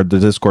Discord, the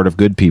Discord of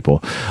good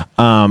people,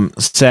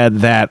 said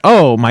that,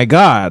 oh my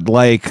God,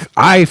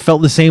 I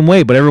felt the same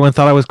way, but everyone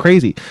thought I was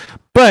crazy.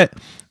 But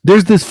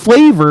there's this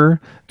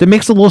flavor that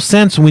makes a little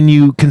sense when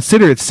you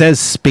consider it says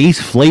space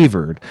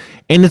flavored,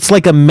 and it's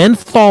like a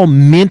menthol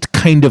mint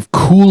kind of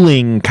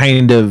cooling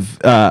kind of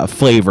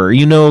flavor.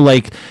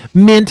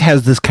 Mint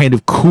has this kind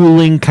of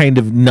cooling, kind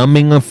of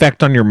numbing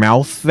effect on your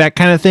mouth, that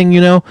kind of thing.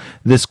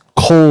 This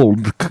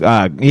cold.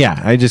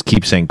 I just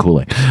keep saying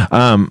cooling.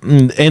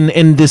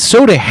 And this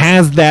soda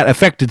has that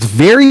effect. It's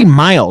very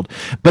mild,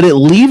 but it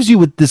leaves you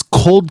with this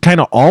cold,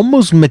 kind of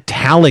almost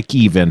metallic,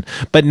 even,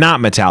 but not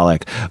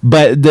metallic.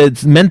 But the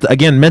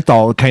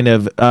menthol kind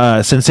of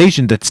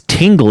sensation that's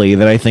tingly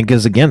that I think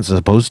is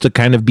supposed to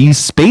kind of be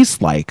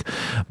space-like.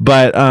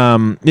 But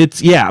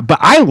but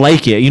I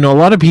like it. A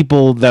lot of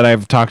people that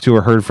I've talked to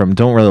or heard from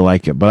don't really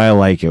like it, but I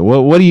like it.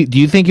 What do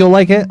you think you'll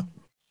like it?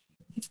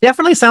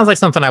 Definitely sounds like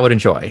something I would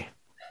enjoy.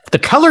 The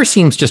color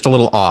seems just a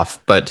little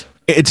off, but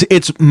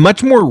It's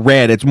much more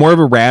red. It's more of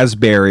a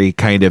raspberry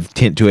kind of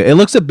tint to it. It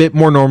looks a bit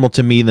more normal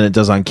to me than it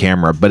does on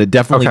camera, but it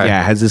definitely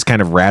has this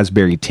kind of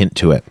raspberry tint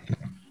to it.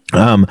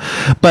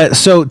 But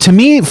so to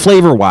me,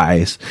 flavor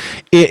wise,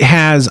 it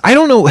has, I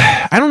don't know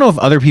if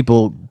other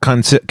people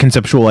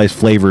conceptualize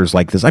flavors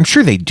like this. I'm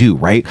sure they do,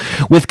 right?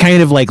 With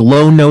kind of like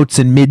low notes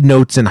and mid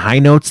notes and high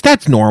notes.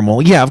 That's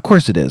normal. Yeah, of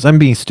course it is. I'm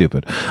being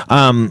stupid.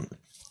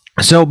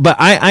 So, but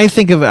I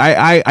think of it,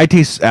 I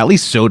taste at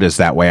least sodas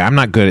that way. I'm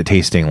not good at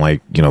tasting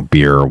like,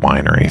 beer or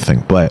wine or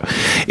anything, but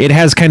it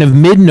has kind of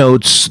mid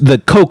notes, the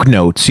Coke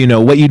notes,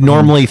 what you'd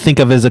normally think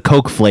of as a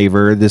Coke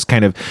flavor, this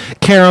kind of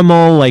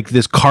caramel, like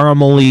this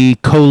caramelly,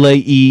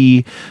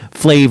 cola-y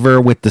flavor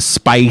with the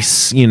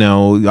spice,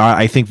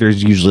 I think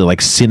there's usually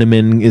like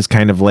cinnamon is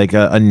kind of like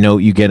a note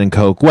you get in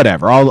Coke,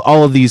 whatever.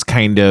 All of these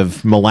kind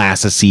of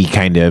molassesy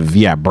kind of,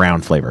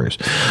 brown flavors.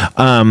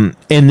 And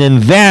then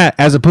that,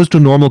 as opposed to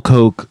normal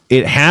Coke,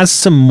 it has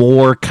some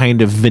more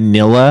kind of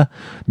vanilla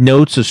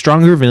notes, so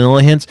stronger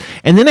vanilla hints,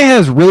 and then it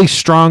has really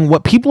strong,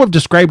 what people have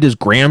described as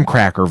graham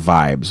cracker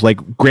vibes, like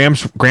graham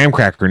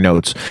cracker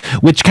notes,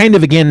 which kind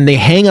of, again, they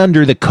hang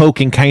under the Coke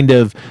and kind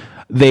of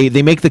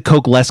they make the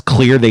Coke less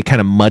clear. They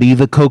kind of muddy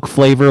the Coke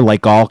flavor,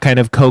 like all kind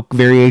of Coke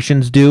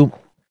variations do.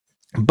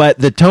 But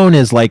the tone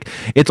is like,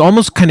 it's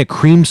almost kind of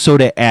cream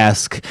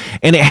soda-esque,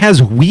 and it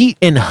has wheat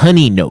and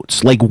honey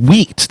notes, like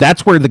wheat.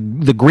 That's where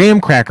the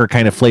graham cracker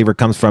kind of flavor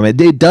comes from.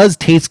 It does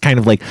taste kind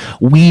of like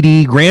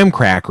wheaty, graham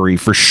crackery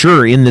for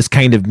sure in this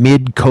kind of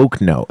mid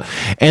Coke note.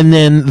 And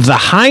then the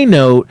high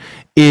note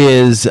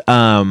is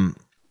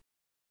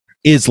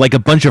like a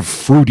bunch of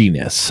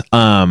fruitiness.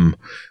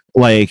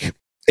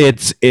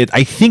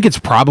 I think it's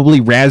probably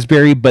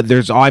raspberry, but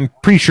I'm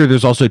pretty sure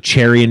there's also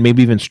cherry and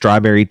maybe even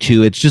strawberry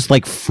too. It's just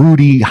like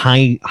fruity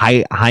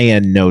high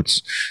end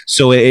notes.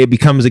 So it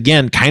becomes,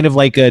 again, kind of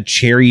like a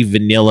cherry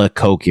vanilla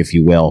Coke, if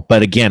you will,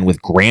 but again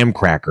with graham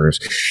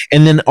crackers.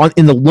 And then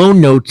in the low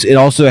notes, it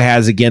also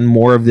has, again,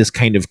 more of this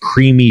kind of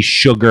creamy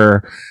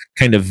sugar,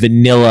 kind of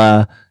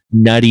vanilla,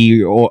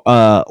 nutty,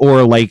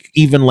 or like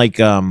even like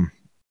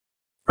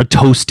a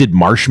toasted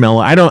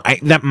marshmallow.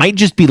 That might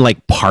just be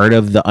like part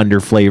of the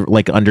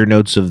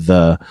undernotes of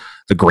the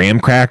graham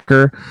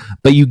cracker,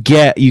 but you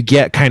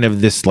get kind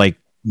of this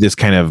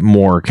kind of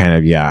more kind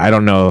of, I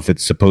don't know if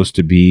it's supposed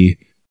to be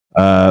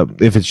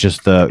if it's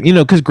just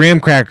because graham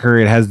cracker,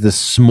 it has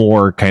this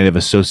more kind of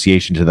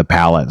association to the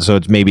palate, so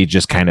it's maybe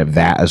just kind of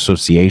that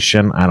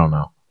association. I don't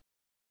know.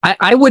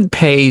 I would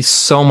pay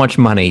so much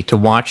money to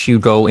watch you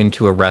go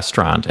into a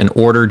restaurant and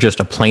order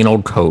just a plain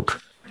old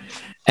Coke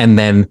and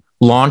then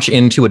launch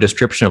into a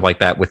description of like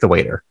that with the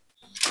waiter.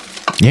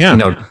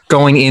 Yeah.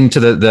 Going into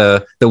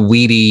the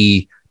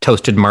weedy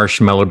toasted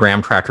marshmallow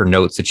graham cracker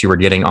notes that you were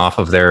getting off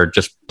of their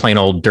just plain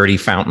old dirty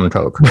fountain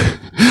Coke.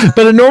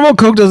 But a normal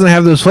Coke doesn't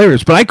have those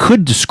flavors, but I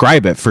could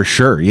describe it for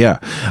sure. Yeah.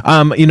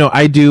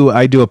 I do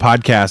a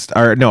podcast,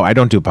 or no, I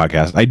don't do a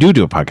podcast. I do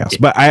a podcast,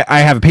 but I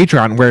have a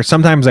Patreon where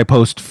sometimes I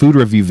post food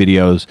review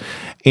videos,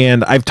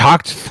 and I've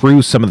talked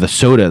through some of the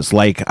sodas.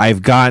 Like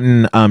I've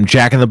gotten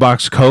Jack in the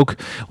Box Coke,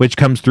 which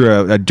comes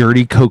through a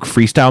dirty Coke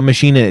freestyle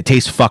machine, and it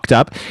tastes fucked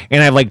up.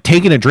 And I've like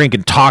taken a drink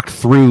and talked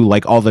through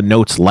like all the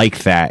notes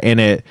like that.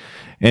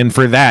 And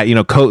for that,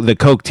 the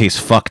Coke tastes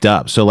fucked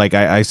up. So like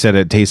I said,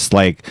 it tastes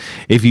like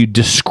if you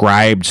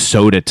described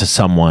soda to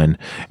someone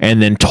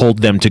and then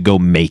told them to go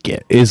make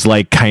it, is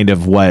like kind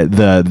of what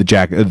the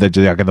Jack in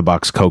the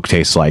Box Coke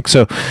tastes like.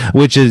 So,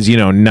 which is,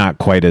 not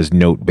quite as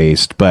note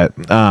based, but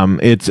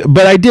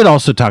but I did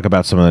also talk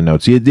about some of the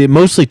notes. It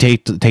mostly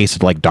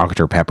tasted like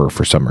Dr. Pepper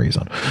for some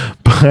reason,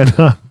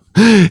 but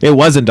it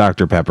wasn't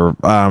Dr. Pepper.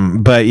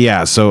 But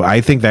yeah, so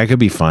I think that could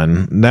be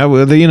fun. That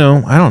would, I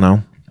don't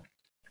know.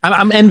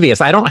 I'm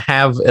envious. I don't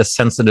have as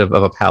sensitive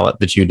of a palate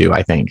that you do,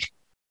 I think.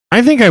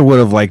 I think I would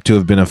have liked to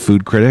have been a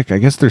food critic. I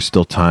guess there's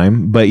still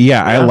time. But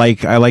yeah. I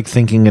like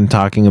thinking and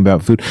talking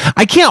about food.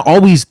 I can't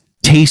always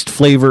taste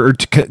flavor or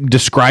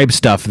describe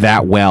stuff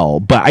that well.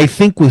 But I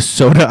think with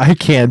soda, I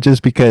can,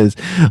 just because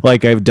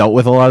like I've dealt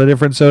with a lot of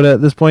different soda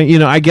at this point.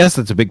 I guess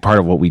that's a big part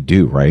of what we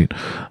do, right?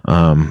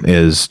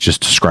 Is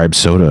just describe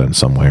soda in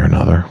some way or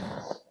another.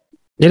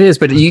 It is,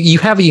 but you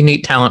have a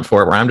unique talent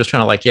for it where I'm just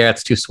trying to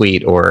it's too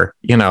sweet, or,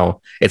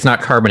 it's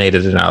not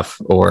carbonated enough,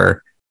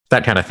 or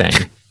that kind of thing,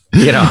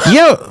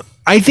 Yeah,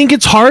 I think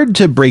it's hard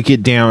to break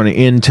it down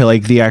into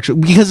like the actual,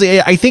 because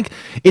I think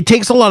it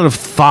takes a lot of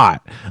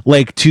thought,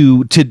 like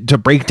to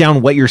break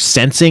down what you're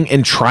sensing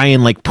and try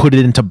and like put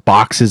it into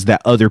boxes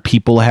that other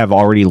people have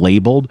already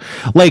labeled.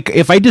 Like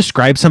if I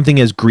describe something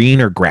as green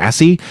or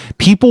grassy,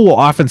 people will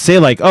often say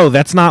like, oh,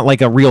 that's not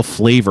like a real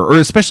flavor, or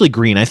especially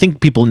green. I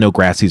think people know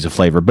grassy is a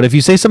flavor, but if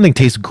you say something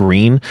tastes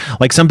green,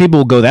 like some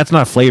people will go, that's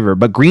not a flavor,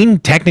 but green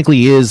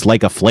technically is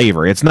like a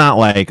flavor. It's not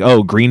like,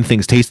 oh, green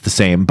things taste the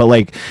same, but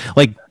like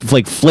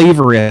flavor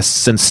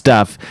flavorists and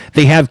stuff,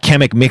 they have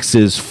chemic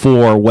mixes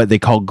for what they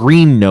call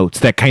green notes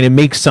that kind of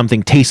make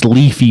something taste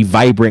leafy,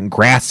 vibrant,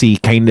 grassy,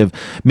 kind of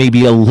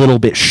maybe a little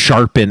bit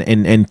sharp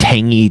and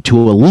tangy to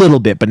a little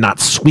bit, but not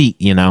sweet,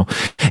 you know?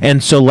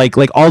 And so like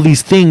all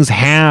these things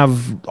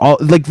have all,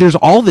 like there's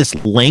all this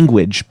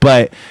language,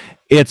 but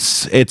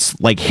it's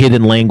like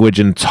hidden language,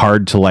 and it's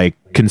hard to like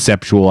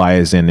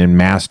conceptualize and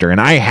master. And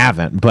I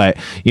haven't, but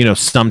you know,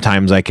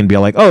 sometimes I can be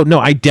like, oh no,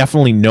 I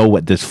definitely know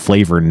what this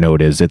flavor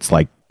note is. It's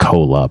like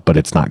cola, but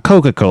it's not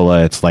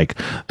Coca-Cola. It's like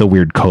the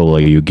weird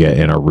cola you get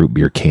in a root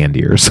beer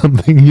candy or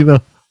something, you know?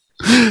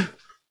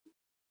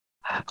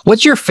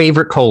 What's your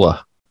favorite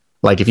cola?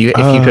 Like if you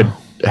could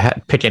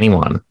pick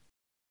anyone.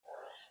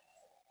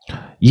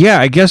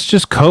 Yeah, I guess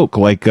just Coke,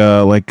 like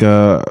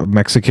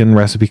Mexican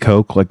recipe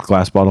Coke, like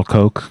glass bottle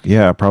Coke.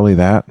 Yeah, probably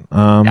that.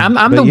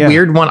 I'm the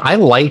weird one. I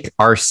like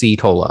RC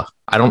Cola.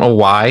 I don't know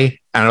why.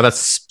 I know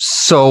that's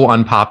so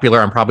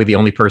unpopular. I'm probably the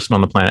only person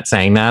on the planet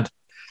saying that.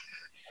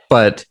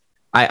 But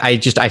I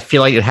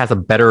feel like it has a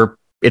better.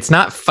 It's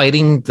not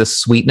fighting the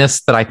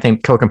sweetness that I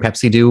think Coke and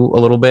Pepsi do a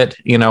little bit.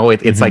 You know,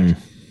 it's like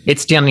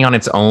it's standing on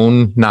its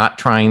own, not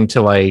trying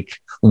to like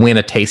win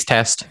a taste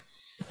test.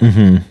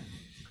 Mm-hmm.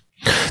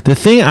 The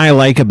thing I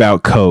like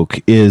about Coke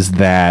is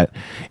that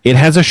it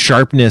has a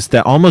sharpness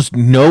that almost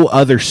no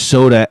other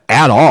soda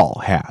at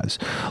all has.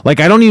 Like,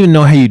 I don't even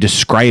know how you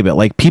describe it.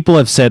 Like, people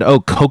have said, oh,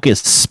 Coke is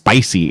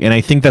spicy, and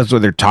I think that's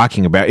what they're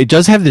talking about. It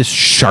does have this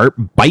sharp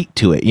bite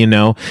to it, you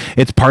know?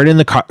 It's part in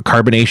the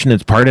carbonation,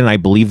 it's part in, I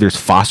believe there's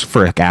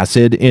phosphoric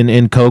acid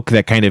in Coke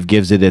that kind of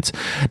gives it its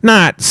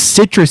not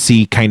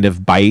citrusy kind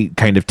of bite,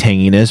 kind of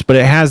tanginess, but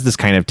it has this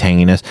kind of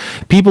tanginess.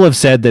 People have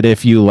said that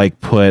if you, like,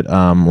 put,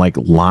 like,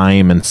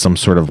 lime and some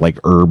sort of like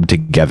herb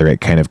together,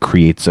 it kind of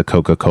creates a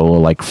Coca-Cola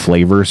like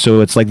flavor. So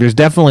it's like there's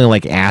definitely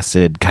like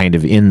acid kind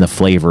of in the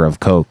flavor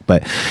of Coke.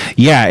 But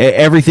yeah,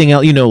 everything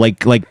else, you know, like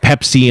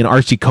Pepsi and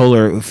RC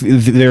Cola,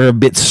 they're a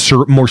bit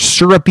more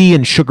syrupy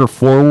and sugar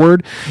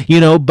forward,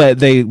 you know, but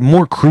they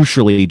more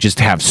crucially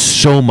just have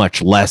so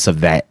much less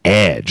of that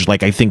edge.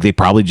 Like I think they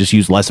probably just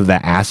use less of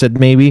that acid,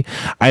 maybe.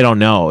 I don't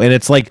know. And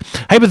it's like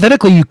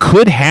hypothetically you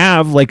could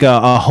have like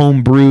a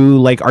homebrew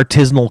like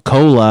artisanal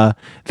cola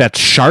that's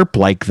sharp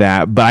like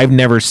that, but I've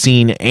never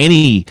seen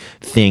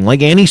anything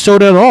like any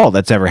soda at all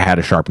that's ever had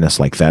a sharpness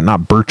like that.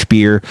 Not birch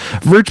beer.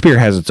 Birch beer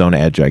has its own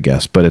edge, I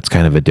guess, but it's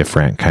kind of a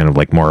different kind of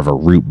like more of a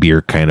root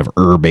beer kind of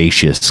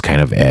herbaceous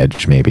kind of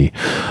edge, maybe.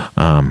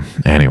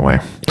 Anyway,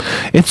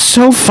 it's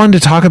so fun to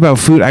talk about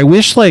food. I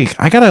wish like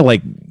I gotta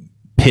like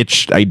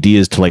pitch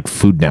ideas to like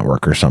Food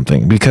Network or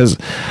something, because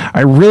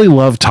I really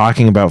love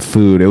talking about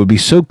food. It would be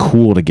so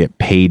cool to get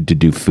paid to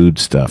do food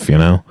stuff, you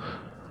know?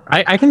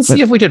 I can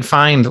see if we could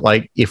find,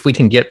 like, if we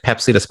can get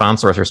Pepsi to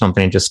sponsor us or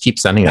something and just keep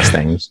sending us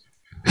things.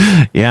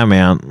 Yeah,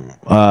 man.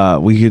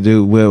 We could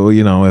do, well,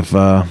 you know, if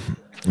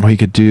we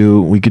could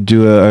do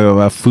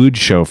a food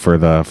show for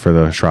the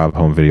Schraub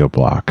Home Video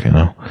Block, you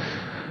know.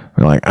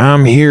 We're like,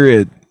 I'm here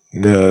at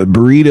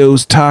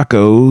Burritos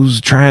Tacos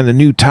trying the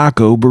new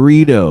taco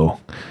burrito.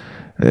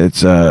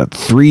 It's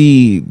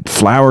 3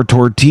 flour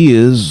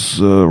tortillas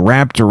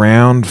wrapped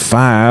around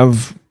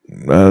 5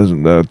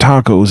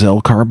 tacos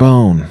El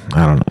Carbone.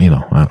 I don't know, you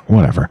know,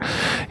 whatever.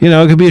 You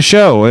know, it could be a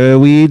show.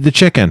 We eat the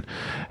chicken,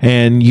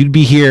 and you'd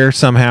be here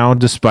somehow,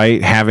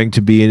 despite having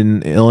to be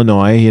in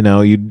Illinois. You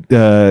know, you'd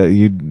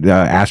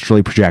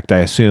astrally project, I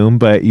assume,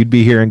 but you'd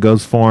be here in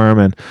ghost form,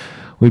 and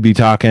we'd be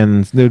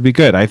talking. It would be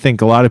good. I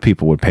think a lot of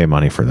people would pay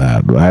money for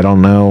that. I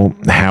don't know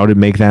how to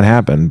make that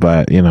happen,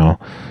 but you know,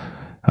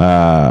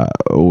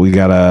 we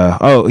gotta.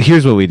 Oh,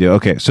 here's what we do.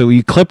 Okay, so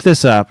we clip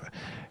this up,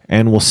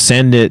 and we'll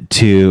send it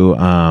to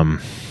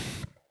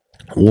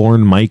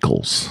Lorne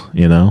Michaels,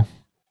 you know?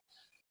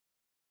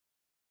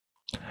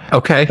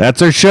 Okay.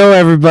 That's our show,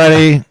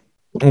 everybody.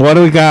 What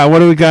do we got? What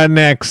do we got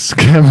next?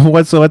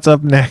 What's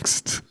up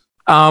next?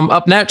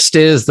 Up next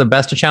is the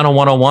Best of Channel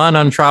 101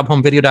 on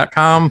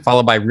SchraubHomeVideo.com,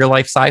 followed by Real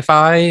Life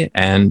Sci-Fi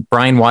and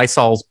Brian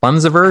Weisal's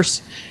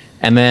Bunsiverse,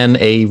 and then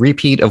a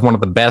repeat of one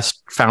of the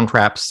best found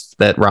traps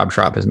that Rob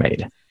Schraub has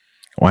made.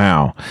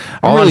 Wow.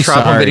 All on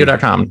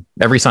SchraubHomeVideo.com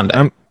every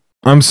Sunday.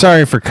 I'm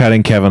sorry for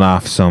cutting Kevin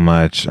off so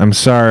much. I'm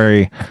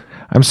sorry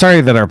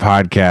that our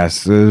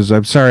podcast is.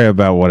 I'm sorry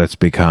about what it's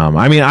become.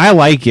 I mean, I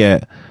like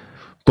it,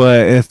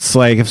 but it's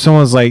like if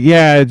someone's like,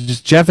 "Yeah,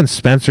 just Jeff and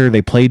Spencer,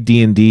 they played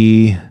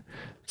D&D."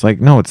 It's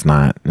like, no, it's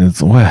not.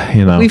 It's what,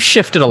 you know. We've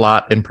shifted a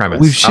lot in premise.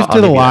 We've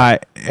shifted a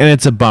lot, and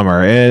it's a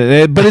bummer.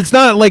 But it's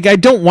not like I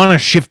don't want to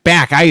shift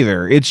back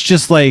either. It's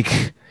just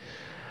like,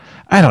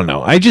 I don't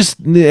know. I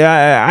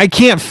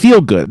can't feel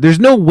good. There's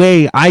no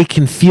way I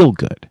can feel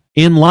good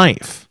in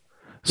life.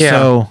 Yeah.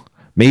 So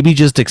maybe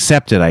just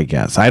accept it, I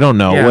guess. I don't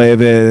know.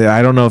 Yeah.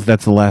 I don't know if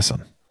that's the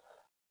lesson.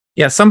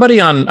 Yeah,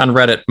 somebody on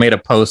Reddit made a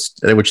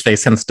post, which they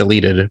since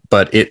deleted,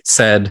 but it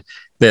said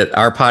that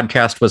our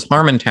podcast was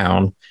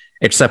Harmontown,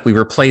 except we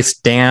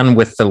replaced Dan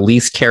with the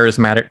least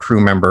charismatic crew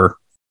member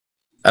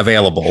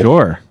available.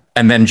 Sure.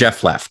 And then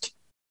Jeff left.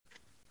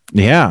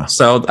 Yeah.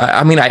 So,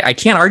 I mean, I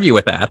can't argue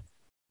with that.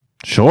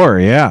 Sure,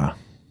 yeah.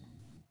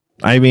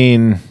 I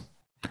mean,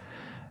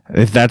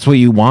 If that's what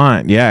you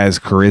want, yeah, as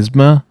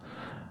charisma.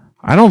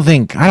 I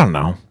don't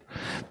know.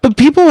 But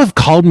people have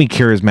called me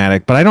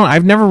charismatic, but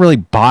I've never really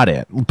bought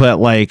it. But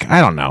like,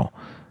 I don't know.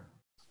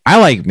 I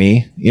like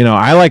me,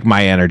 I like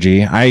my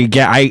energy.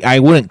 I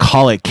wouldn't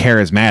call it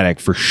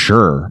charismatic for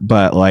sure,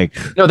 but like,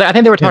 no, I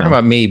think they were talking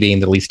about me being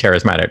the least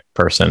charismatic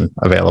person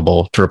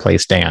available to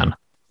replace Dan.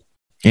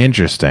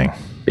 Interesting.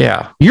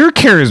 Yeah. You're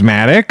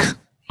charismatic.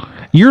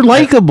 You're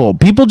likable.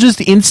 People just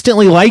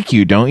instantly like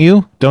you, don't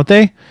you? Don't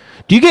they?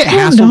 Do you get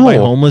hassled by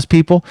homeless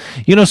people?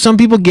 Some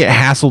people get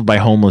hassled by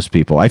homeless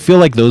people. I feel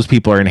like those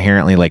people are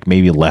inherently like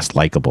maybe less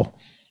likable.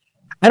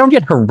 I don't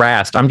get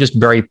harassed. I'm just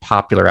very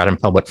popular out in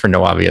public for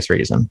no obvious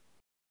reason.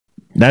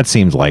 That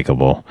seems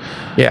likable.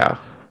 Yeah.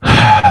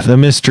 The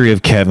mystery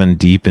of Kevin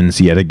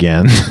deepens yet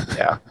again.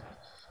 Yeah.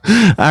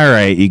 All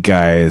right, you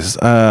guys.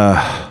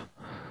 Yeah,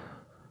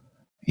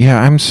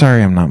 I'm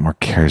sorry I'm not more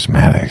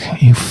charismatic.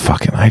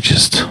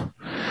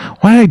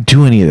 Why did I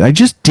do any of it? I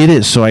just did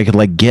it so I could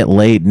like get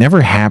laid.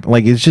 Never happened.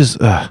 Like, it's just,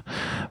 bye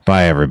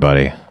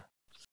everybody.